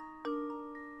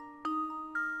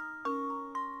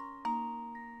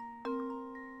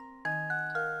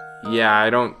 Yeah, I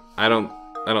don't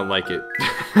like it.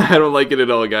 I don't like it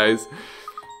at all, guys.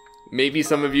 Maybe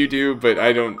some of you do, but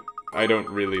I don't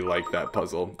really like that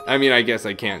puzzle. I mean, I guess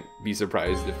I can't be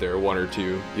surprised if there are one or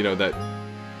two, that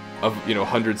of, you know,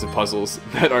 hundreds of puzzles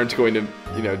that aren't going to,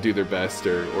 you know, do their best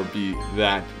or be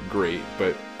that great.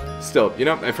 But still, you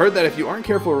know, I've heard that if you aren't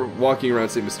careful walking around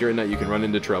St. Mystere at night, you can run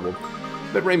into trouble.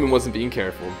 But Raymond wasn't being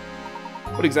careful.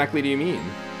 What exactly do you mean?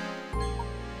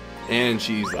 And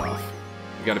she's off.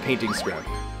 We got a painting scrap.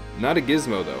 Not a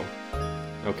gizmo, though.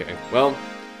 Okay, well,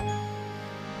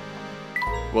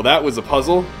 that was a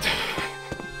puzzle.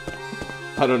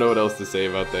 I don't know what else to say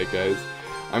about that, guys.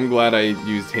 I'm glad I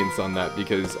used hints on that,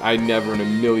 because I never in a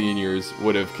million years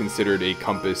would have considered a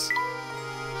compass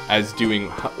as doing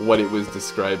what it was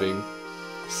describing.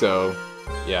 So,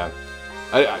 yeah.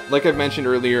 Like I've mentioned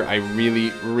earlier, I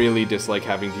really dislike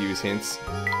having to use hints.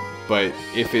 But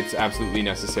if it's absolutely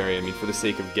necessary, I mean, for the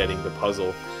sake of getting the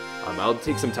puzzle, I'll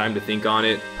take some time to think on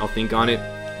it. I'll think on it.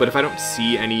 But if I don't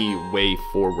see any way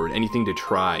forward, anything to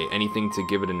try, anything to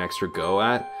give it an extra go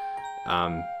at,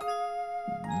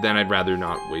 then I'd rather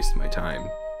not waste my time.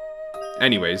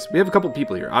 Anyways, we have a couple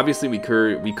people here. Obviously, we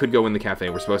could go in the cafe.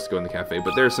 We're supposed to go in the cafe,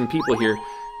 but there are some people here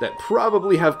that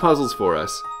probably have puzzles for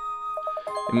us.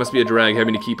 It must be a drag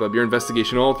having to keep up your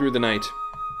investigation all through the night.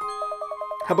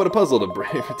 How about a puzzle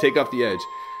to take off the edge?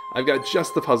 I've got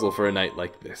just the puzzle for a night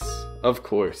like this. Of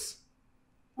course.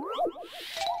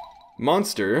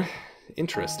 Monster.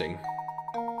 Interesting.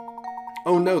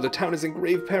 Oh no, the town is in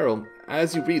grave peril.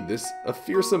 As you read this, a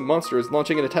fearsome monster is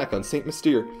launching an attack on St.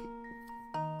 Mystere.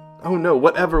 Oh no,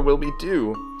 whatever will we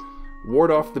do?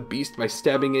 Ward off the beast by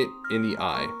stabbing it in the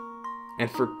eye. And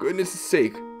for goodness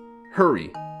sake,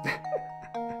 hurry.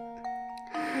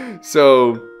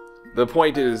 So, the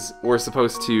point is, we're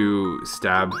supposed to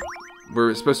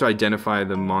identify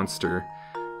the monster,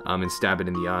 and stab it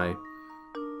in the eye.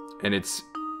 And is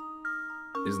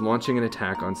launching an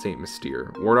attack on St.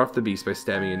 Mystere. Ward off the beast by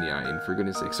stabbing in the eye, and for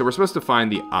goodness sake. So we're supposed to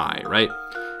find the eye, right?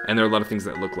 And there are a lot of things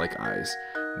that look like eyes.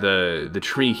 The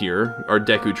tree here, our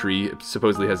Deku tree,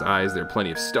 supposedly has eyes. There are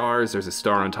plenty of stars. There's a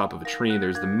star on top of a tree.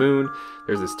 There's the moon.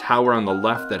 There's this tower on the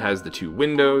left that has the 2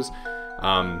 windows.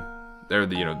 There are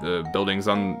the buildings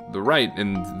on the right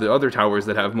and the other towers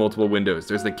that have multiple windows.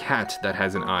 There's the cat that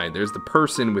has an eye. There's the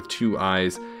person with 2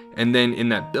 eyes. And then in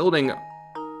that building,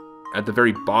 at the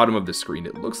very bottom of the screen,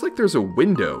 it looks like there's a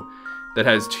window that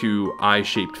has 2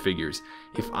 eye-shaped figures.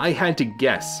 If I had to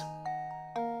guess,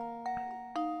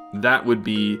 that would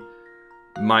be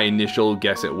my initial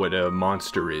guess at what a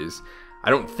monster is. I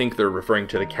don't think they're referring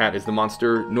to the cat as the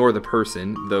monster, nor the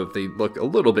person, though they look a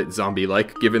little bit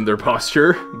zombie-like given their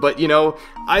posture. But, you know,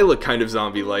 I look kind of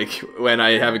zombie-like when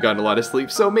I haven't gotten a lot of sleep,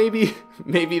 so maybe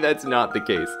that's not the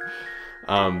case.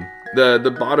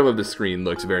 The bottom of the screen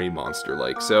looks very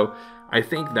monster-like, so I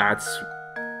think that's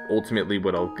ultimately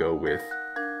what I'll go with.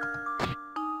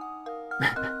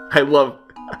 I love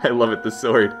it, the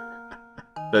sword.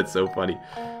 That's so funny.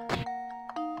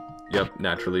 Yep,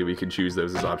 naturally we could choose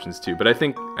those as options too, but I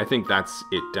think that's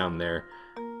it down there.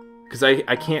 Because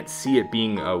I can't see it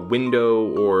being a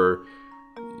window or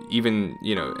even,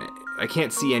 you know, I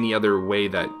can't see any other way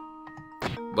that,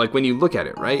 like when you look at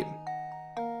it, right?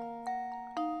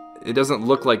 It doesn't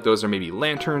look like those are maybe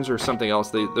lanterns or something else.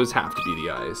 Those have to be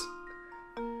the eyes.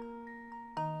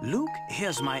 Luke,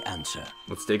 here's my answer.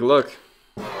 Let's take a look.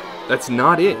 That's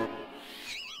not it.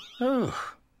 Oh,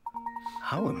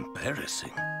 how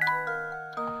embarrassing.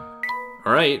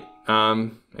 Alright,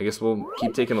 I guess we'll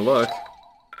keep taking a look.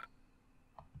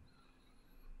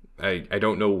 I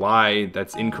don't know why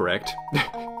that's incorrect.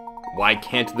 Why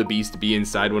can't the beast be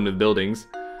inside one of the buildings?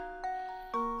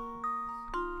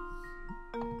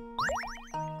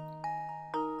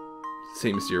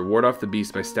 St. Mystere, ward off the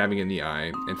beast by stabbing in the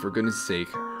eye, and for goodness sake,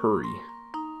 hurry.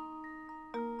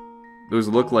 Those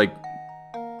look like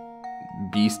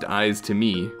beast eyes to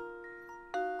me.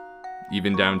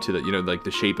 Even down to the, you know, like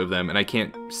the shape of them, and I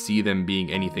can't see them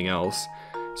being anything else.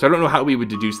 So I don't know how we would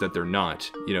deduce that they're not.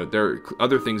 You know, there are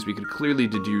other things we could clearly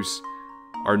deduce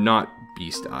are not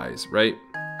beast eyes, right?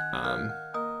 I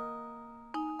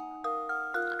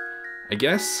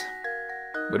guess.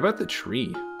 What about the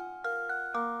tree?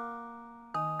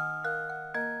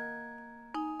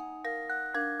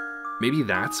 Maybe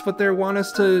that's what they want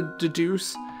us to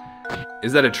deduce?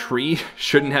 Is that a tree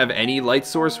shouldn't have any light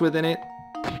source within it?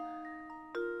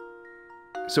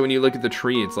 So when you look at the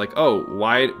tree, it's like, oh,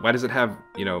 why does it have,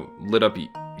 you know, lit up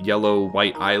yellow,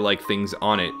 white eye-like things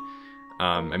on it?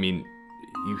 I mean,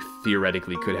 you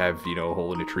theoretically could have, you know, a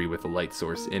hole in a tree with a light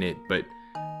source in it, but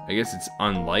I guess it's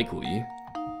unlikely.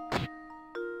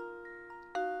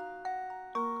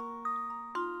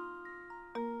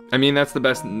 I mean, that's the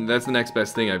next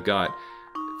best thing I've got.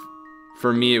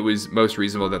 For me, it was most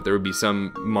reasonable that there would be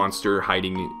some monster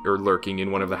hiding or lurking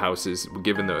in one of the houses,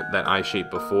 given that eye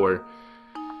shape before.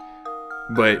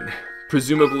 But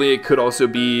presumably it could also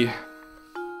be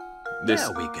this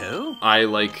There we go.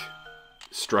 eye-like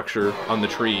structure on the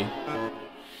tree.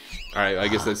 Alright, I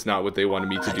guess that's not what they wanted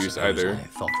me to do either. I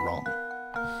thought wrong.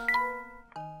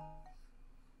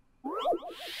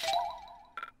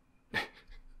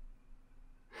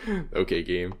 Okay,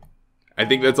 game. I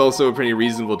think that's also a pretty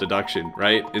reasonable deduction,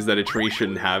 right? Is that a tree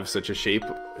shouldn't have such a shape,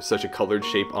 such a colored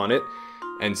shape on it.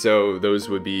 And so those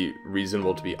would be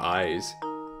reasonable to be eyes.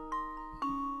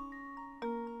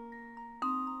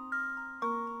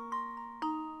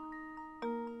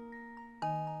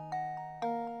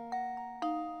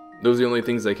 Those are the only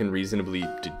things I can reasonably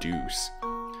deduce.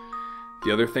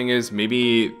 The other thing is,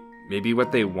 maybe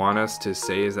what they want us to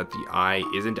say is that the eye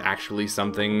isn't actually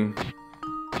something...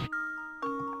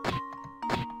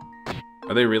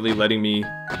 Are they really letting me...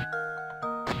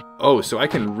 Oh, so I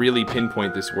can really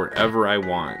pinpoint this wherever I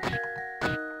want.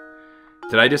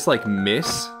 Did I just, like,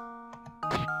 miss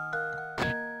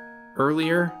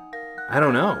earlier? I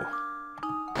don't know.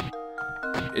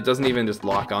 It doesn't even just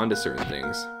lock onto certain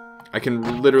things. I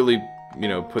can literally, you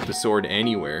know, put the sword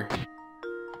anywhere.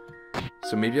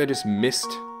 So maybe I just missed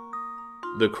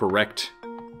the correct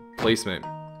placement.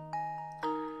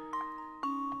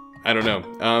 I don't know.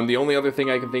 The only other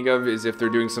thing I can think of is if they're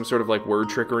doing some sort of like word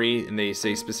trickery and they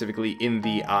say specifically in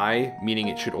the eye, meaning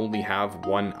it should only have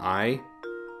one eye.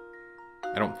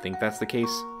 I don't think that's the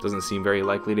case. Doesn't seem very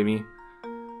likely to me.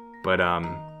 But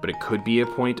it could be a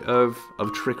point of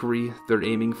trickery they're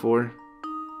aiming for.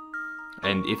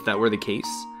 And if that were the case,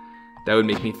 that would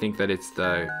make me think that it's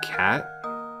the cat.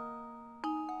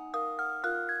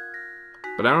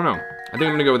 But I don't know. I think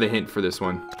I'm gonna go with a hint for this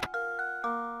one.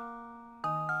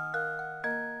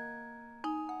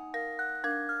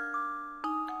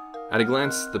 At a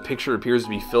glance, the picture appears to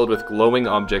be filled with glowing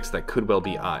objects that could well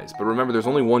be eyes. But remember, there's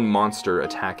only one monster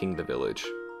attacking the village.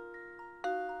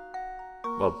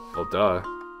 Well, duh.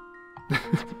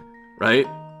 Right?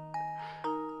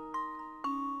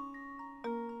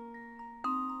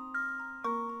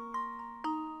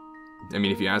 I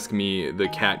mean, if you ask me, the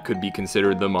cat could be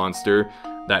considered the monster.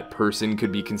 That person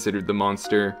could be considered the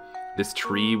monster. This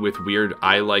tree with weird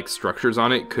eye-like structures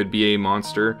on it could be a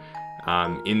monster.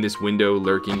 In this window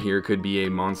lurking here could be a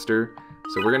monster.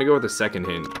 So we're gonna go with the second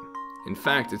hint. In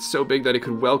fact, it's so big that it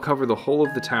could well cover the whole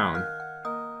of the town.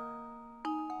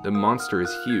 The monster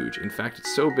is huge. In fact,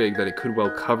 it's so big that it could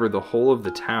well cover the whole of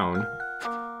the town.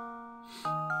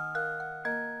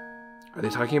 Are they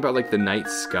talking about, like, the night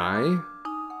sky?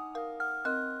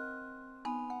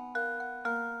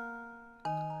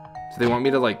 Do they want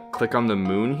me to, like, click on the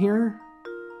moon here?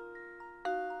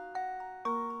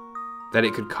 That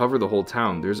it could cover the whole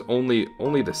town. There's only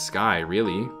the sky,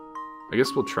 really. I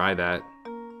guess we'll try that.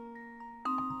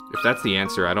 If that's the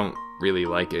answer, I don't really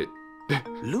like it.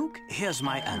 Luke, here's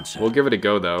my answer. We'll give it a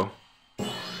go, though.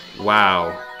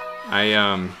 Wow.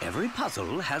 Every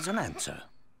puzzle has an answer.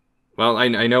 Well,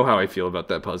 I know how I feel about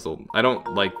that puzzle. I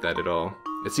don't like that at all.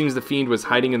 It seems the fiend was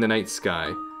hiding in the night sky.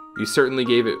 You certainly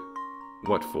gave it...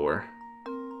 What for?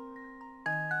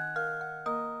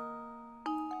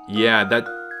 Yeah, that...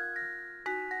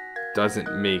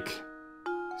 doesn't make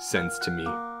sense to me.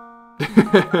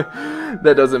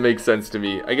 That doesn't make sense to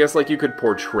me. I guess, like, you could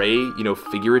portray, you know,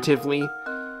 figuratively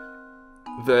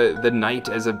the knight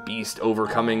as a beast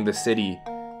overcoming the city,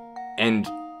 and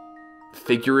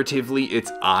figuratively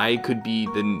its eye could be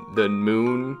the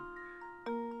moon.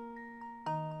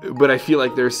 But I feel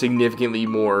like there's significantly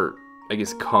more, I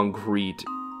guess, concrete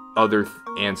other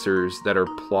answers that are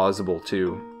plausible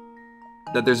too.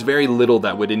 That there's very little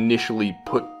that would initially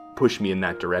push me in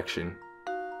that direction.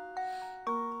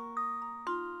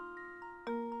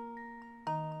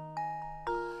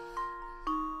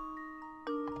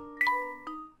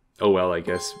 Oh well, I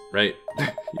guess, right?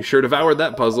 You sure devoured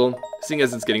that puzzle. Seeing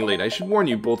as it's getting late, I should warn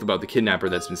you both about the kidnapper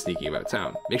that's been sneaking about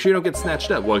town. Make sure you don't get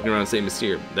snatched up walking around St.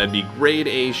 Mystere. That'd be grade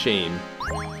A shame.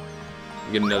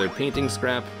 You get another painting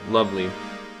scrap. Lovely.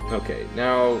 Okay,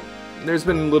 now, there's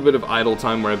been a little bit of idle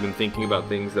time where I've been thinking about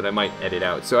things that I might edit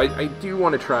out. So I do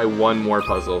want to try one more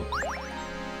puzzle.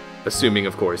 Assuming,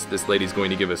 of course, this lady's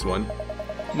going to give us one.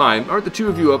 Mime, aren't the two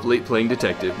of you up late playing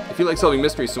detective? If you like solving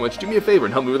mysteries so much, do me a favor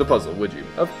and help me with a puzzle, would you?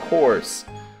 Of course.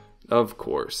 Of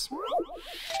course.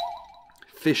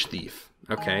 Fish thief.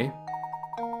 Okay.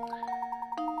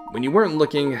 When you weren't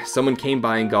looking, someone came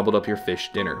by and gobbled up your fish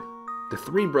dinner. The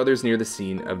three brothers near the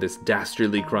scene of this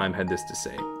dastardly crime had this to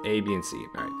say. A, B, and C.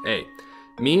 Alright.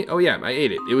 A. Me? Oh yeah, I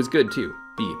ate it. It was good too.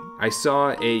 B. I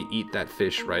saw A eat that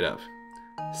fish right up.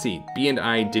 C. B and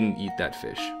I didn't eat that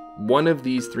fish. One of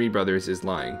these three brothers is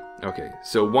lying. Okay,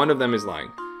 so one of them is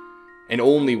lying. And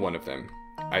only one of them.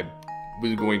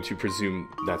 was going to presume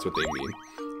that's what they mean.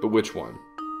 But which one?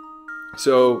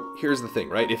 So here's the thing,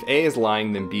 right? If A is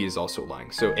lying, then B is also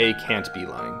lying. So A can't be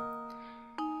lying.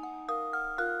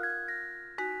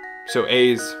 So A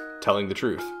is telling the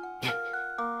truth.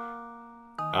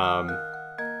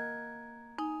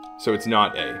 So it's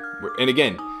not A. And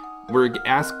again, we're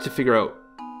asked to figure out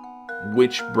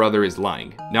which brother is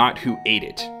lying, not who ate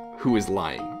it, who is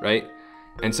lying, right?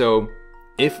 And so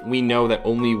if we know that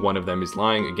only one of them is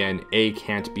lying, again, A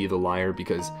can't be the liar,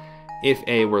 because if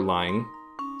A were lying,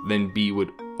 then B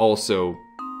would also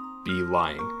be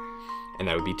lying. And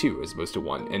that would be 2 as opposed to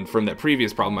 1. And from that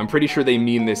previous problem, I'm pretty sure they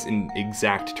mean this in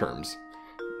exact terms,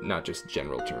 not just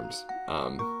general terms.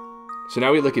 So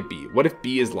now we look at B. What if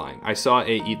B is lying? I saw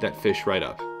A eat that fish right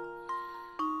up.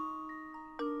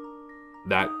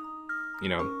 That, you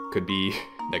know, could be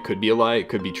a lie. It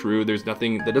could be true. There's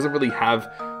nothing that doesn't really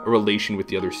have a relation with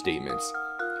the other statements.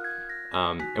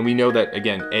 And we know that,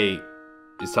 again, A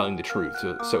is telling the truth.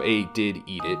 So A did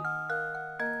eat it,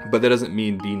 but that doesn't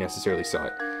mean B necessarily saw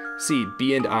it. C,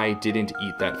 B and I didn't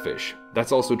eat that fish.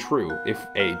 That's also true if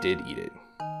A did eat it.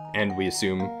 And we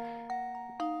assume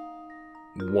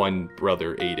one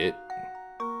brother ate it.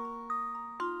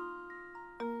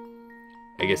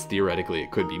 I guess theoretically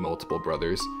it could be multiple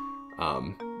brothers,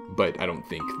 but I don't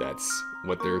think that's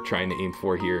what they're trying to aim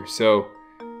for here. So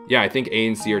yeah, I think A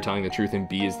and C are telling the truth and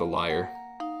B is the liar.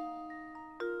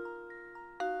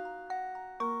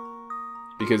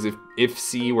 Because if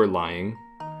C were lying,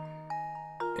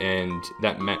 and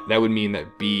that would mean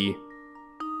that B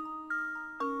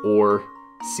or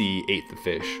C ate the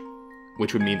fish,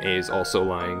 which would mean A is also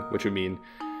lying, which would mean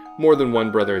more than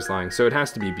one brother is lying. So it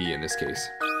has to be B in this case.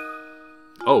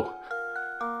 Oh,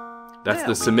 that's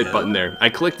the submit button there. I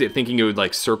clicked it thinking it would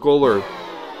like circle or...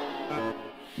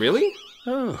 Really?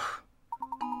 Oh,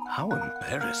 how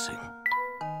embarrassing.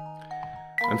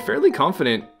 I'm fairly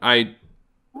confident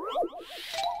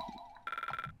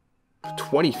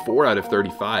 24 out of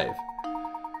 35.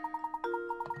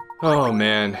 Oh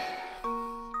man.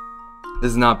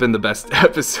 This has not been the best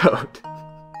episode.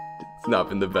 It's not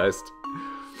been the best.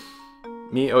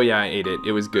 Me? Oh yeah, I ate it.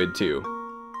 It was good too.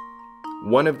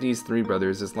 One of these 3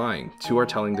 brothers is lying. 2 are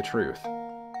telling the truth.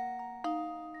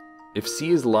 If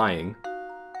C is lying,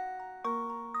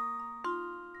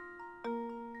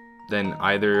 then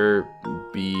either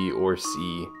B or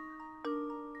C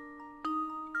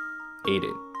ate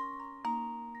it,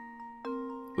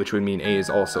 which would mean A is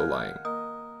also lying.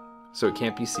 So it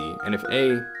can't be C. And if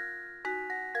A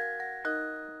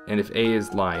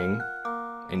is lying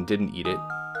and didn't eat it,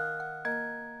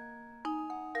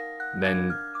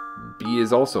 then B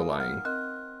is also lying,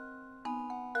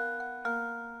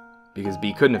 because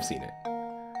B couldn't have seen it.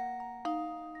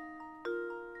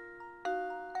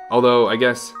 Although, I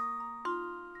guess,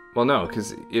 well no,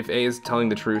 because if A is telling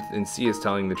the truth and C is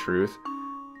telling the truth,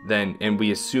 then, and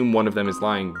we assume one of them is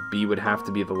lying, B would have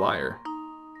to be the liar.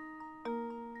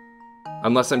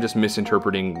 Unless I'm just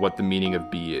misinterpreting what the meaning of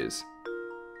B is.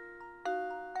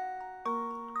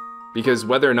 Because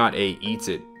whether or not A eats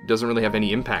it doesn't really have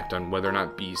any impact on whether or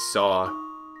not B saw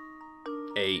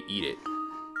A eat it.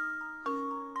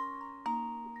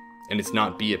 And it's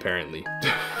not B apparently.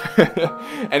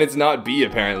 And it's not B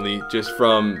apparently, just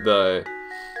from the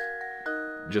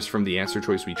answer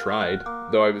choice we tried,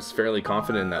 though I was fairly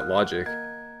confident in that logic.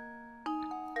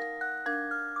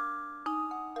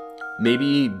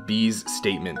 Maybe B's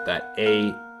statement that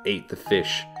A ate the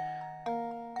fish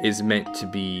is meant to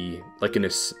be like an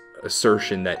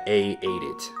assertion that A ate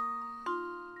it.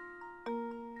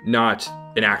 Not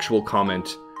an actual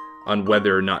comment on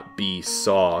whether or not B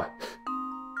saw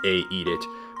A eat it,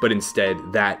 but instead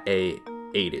that A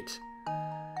ate it.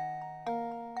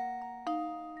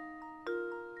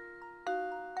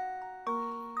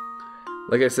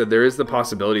 Like I said, there is the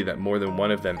possibility that more than one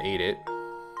of them ate it.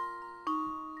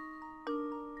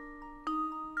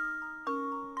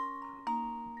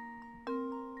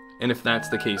 And if that's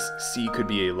the case, C could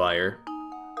be a liar,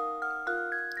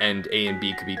 and A and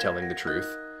B could be telling the truth,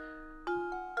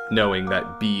 knowing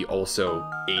that B also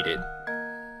ate it.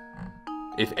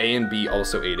 If A and B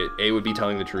also ate it, A would be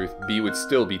telling the truth, B would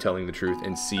still be telling the truth,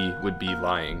 and C would be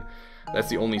lying. That's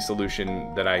the only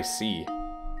solution that I see.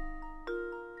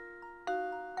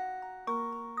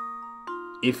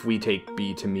 If we take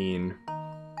B to mean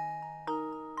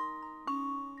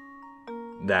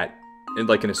that,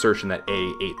 like an assertion that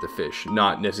A ate the fish,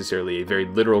 not necessarily a very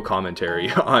literal commentary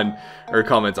on, or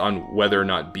comments on whether or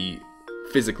not B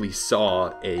physically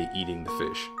saw A eating the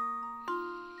fish.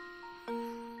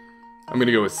 I'm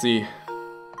gonna go with C.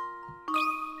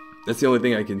 That's the only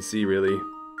thing I can see, really.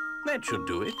 That should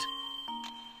do it.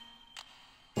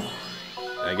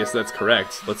 guess that's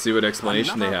correct. Let's see what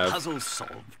explanation they Another have. puzzle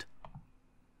solved.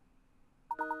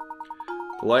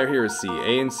 The liar here is C.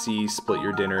 A and C split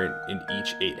your dinner and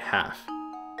each ate half.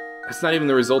 That's not even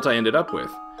the result I ended up with.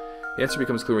 The answer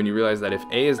becomes clear when you realize that if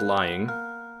A is lying,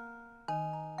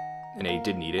 and A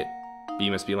didn't eat it, B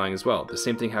must be lying as well. The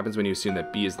same thing happens when you assume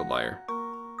that B is the liar.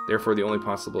 Therefore, the only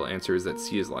possible answer is that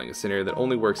C is lying, a scenario that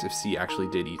only works if C actually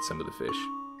did eat some of the fish.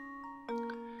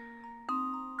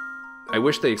 I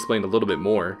wish they explained a little bit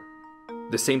more.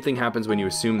 The same thing happens when you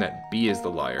assume that B is the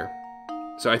liar.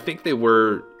 So I think they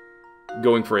were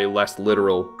going for a less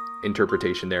literal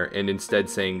interpretation there, and instead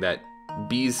saying that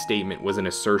B's statement was an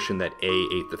assertion that A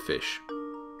ate the fish.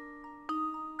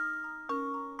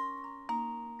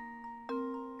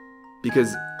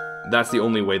 Because that's the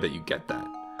only way that you get that.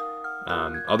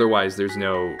 Otherwise, there's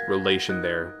no relation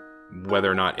there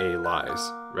whether or not A lies,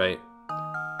 right?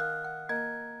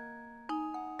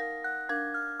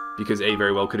 Because A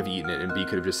very well could have eaten it, and B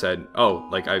could have just said, "Oh,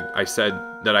 like I said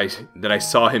that I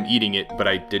saw him eating it, but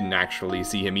I didn't actually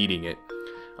see him eating it."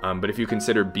 But if you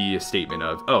consider B a statement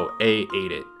of, "Oh, A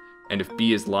ate it," and if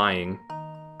B is lying,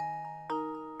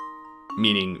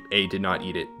 meaning A did not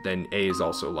eat it, then A is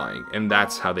also lying, and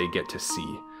that's how they get to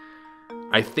C.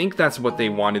 I think that's what they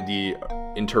wanted the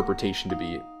interpretation to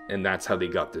be, and that's how they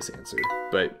got this answer.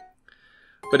 But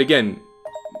again,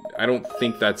 I don't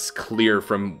think that's clear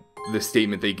from the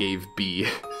statement they gave B.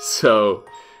 So,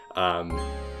 wow.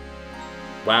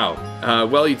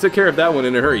 Well, you took care of that one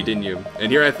in a hurry, didn't you?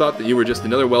 And here I thought that you were just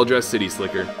another well-dressed city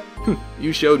slicker.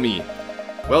 You showed me.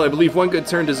 Well, I believe one good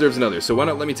turn deserves another, so why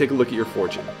not let me take a look at your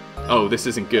fortune? Oh, this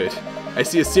isn't good. I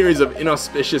see a series of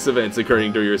inauspicious events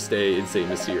occurring during your stay in St.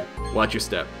 Monsieur. Watch your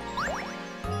step.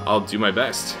 I'll do my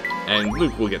best. And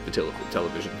Luke will get the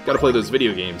television. Gotta play those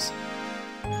video games.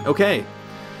 Okay.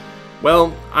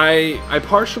 Well, I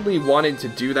partially wanted to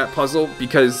do that puzzle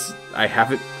because I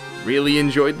haven't really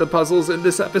enjoyed the puzzles in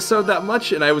this episode that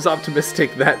much, and I was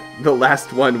optimistic that the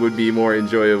last one would be more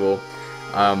enjoyable.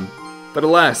 But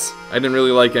alas, I didn't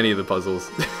really like any of the puzzles.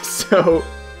 So,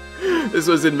 this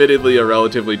was admittedly a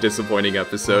relatively disappointing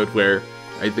episode where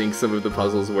I think some of the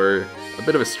puzzles were a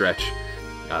bit of a stretch.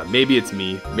 Maybe it's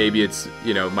me, maybe it's,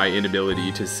 my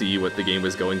inability to see what the game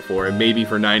was going for, and maybe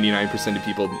for 99% of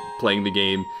people playing the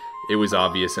game, it was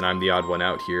obvious and I'm the odd one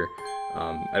out here.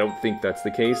 I don't think that's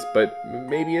the case, but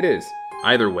maybe it is.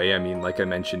 Either way, I mean, like I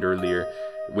mentioned earlier,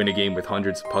 win a game with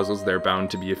hundreds of puzzles, there are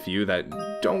bound to be a few that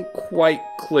don't quite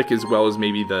click as well as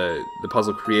maybe the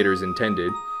puzzle creators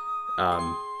intended.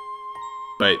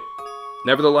 But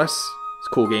nevertheless, it's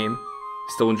a cool game.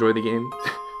 Still enjoy the game.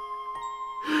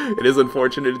 It is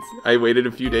unfortunate I waited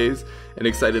a few days and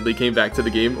excitedly came back to the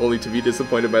game only to be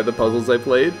disappointed by the puzzles I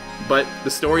played. But the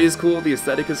story is cool, the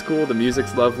aesthetic is cool, the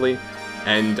music's lovely,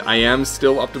 and I am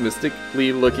still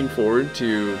optimistically looking forward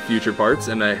to future parts,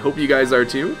 and I hope you guys are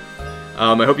too.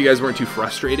 I hope you guys weren't too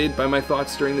frustrated by my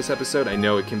thoughts during this episode. I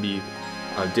know it can be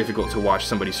difficult to watch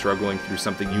somebody struggling through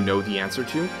something you know the answer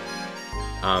to.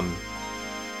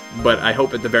 But I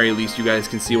hope at the very least you guys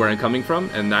can see where I'm coming from,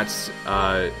 and that's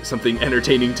something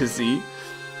entertaining to see.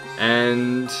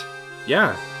 And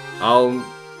yeah, I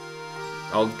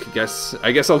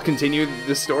guess I'll continue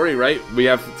the story, right? We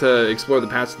have to explore the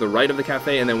paths to the right of the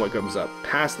cafe, and then what comes up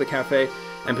past the cafe,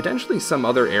 and potentially some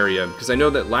other area, because I know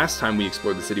that last time we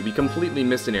explored the city, we completely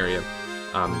missed an area.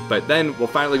 But then we'll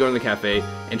finally go to the cafe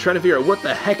and try to figure out what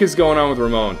the heck is going on with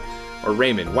Ramon, or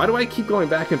Raymond. Why do I keep going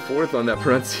back and forth on that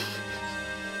pronunciation?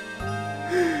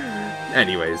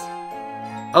 Anyways,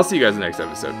 I'll see you guys in the next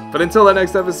episode. But until that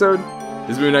next episode,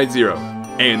 this is Moon Knight Zero,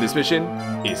 and this mission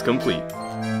is complete.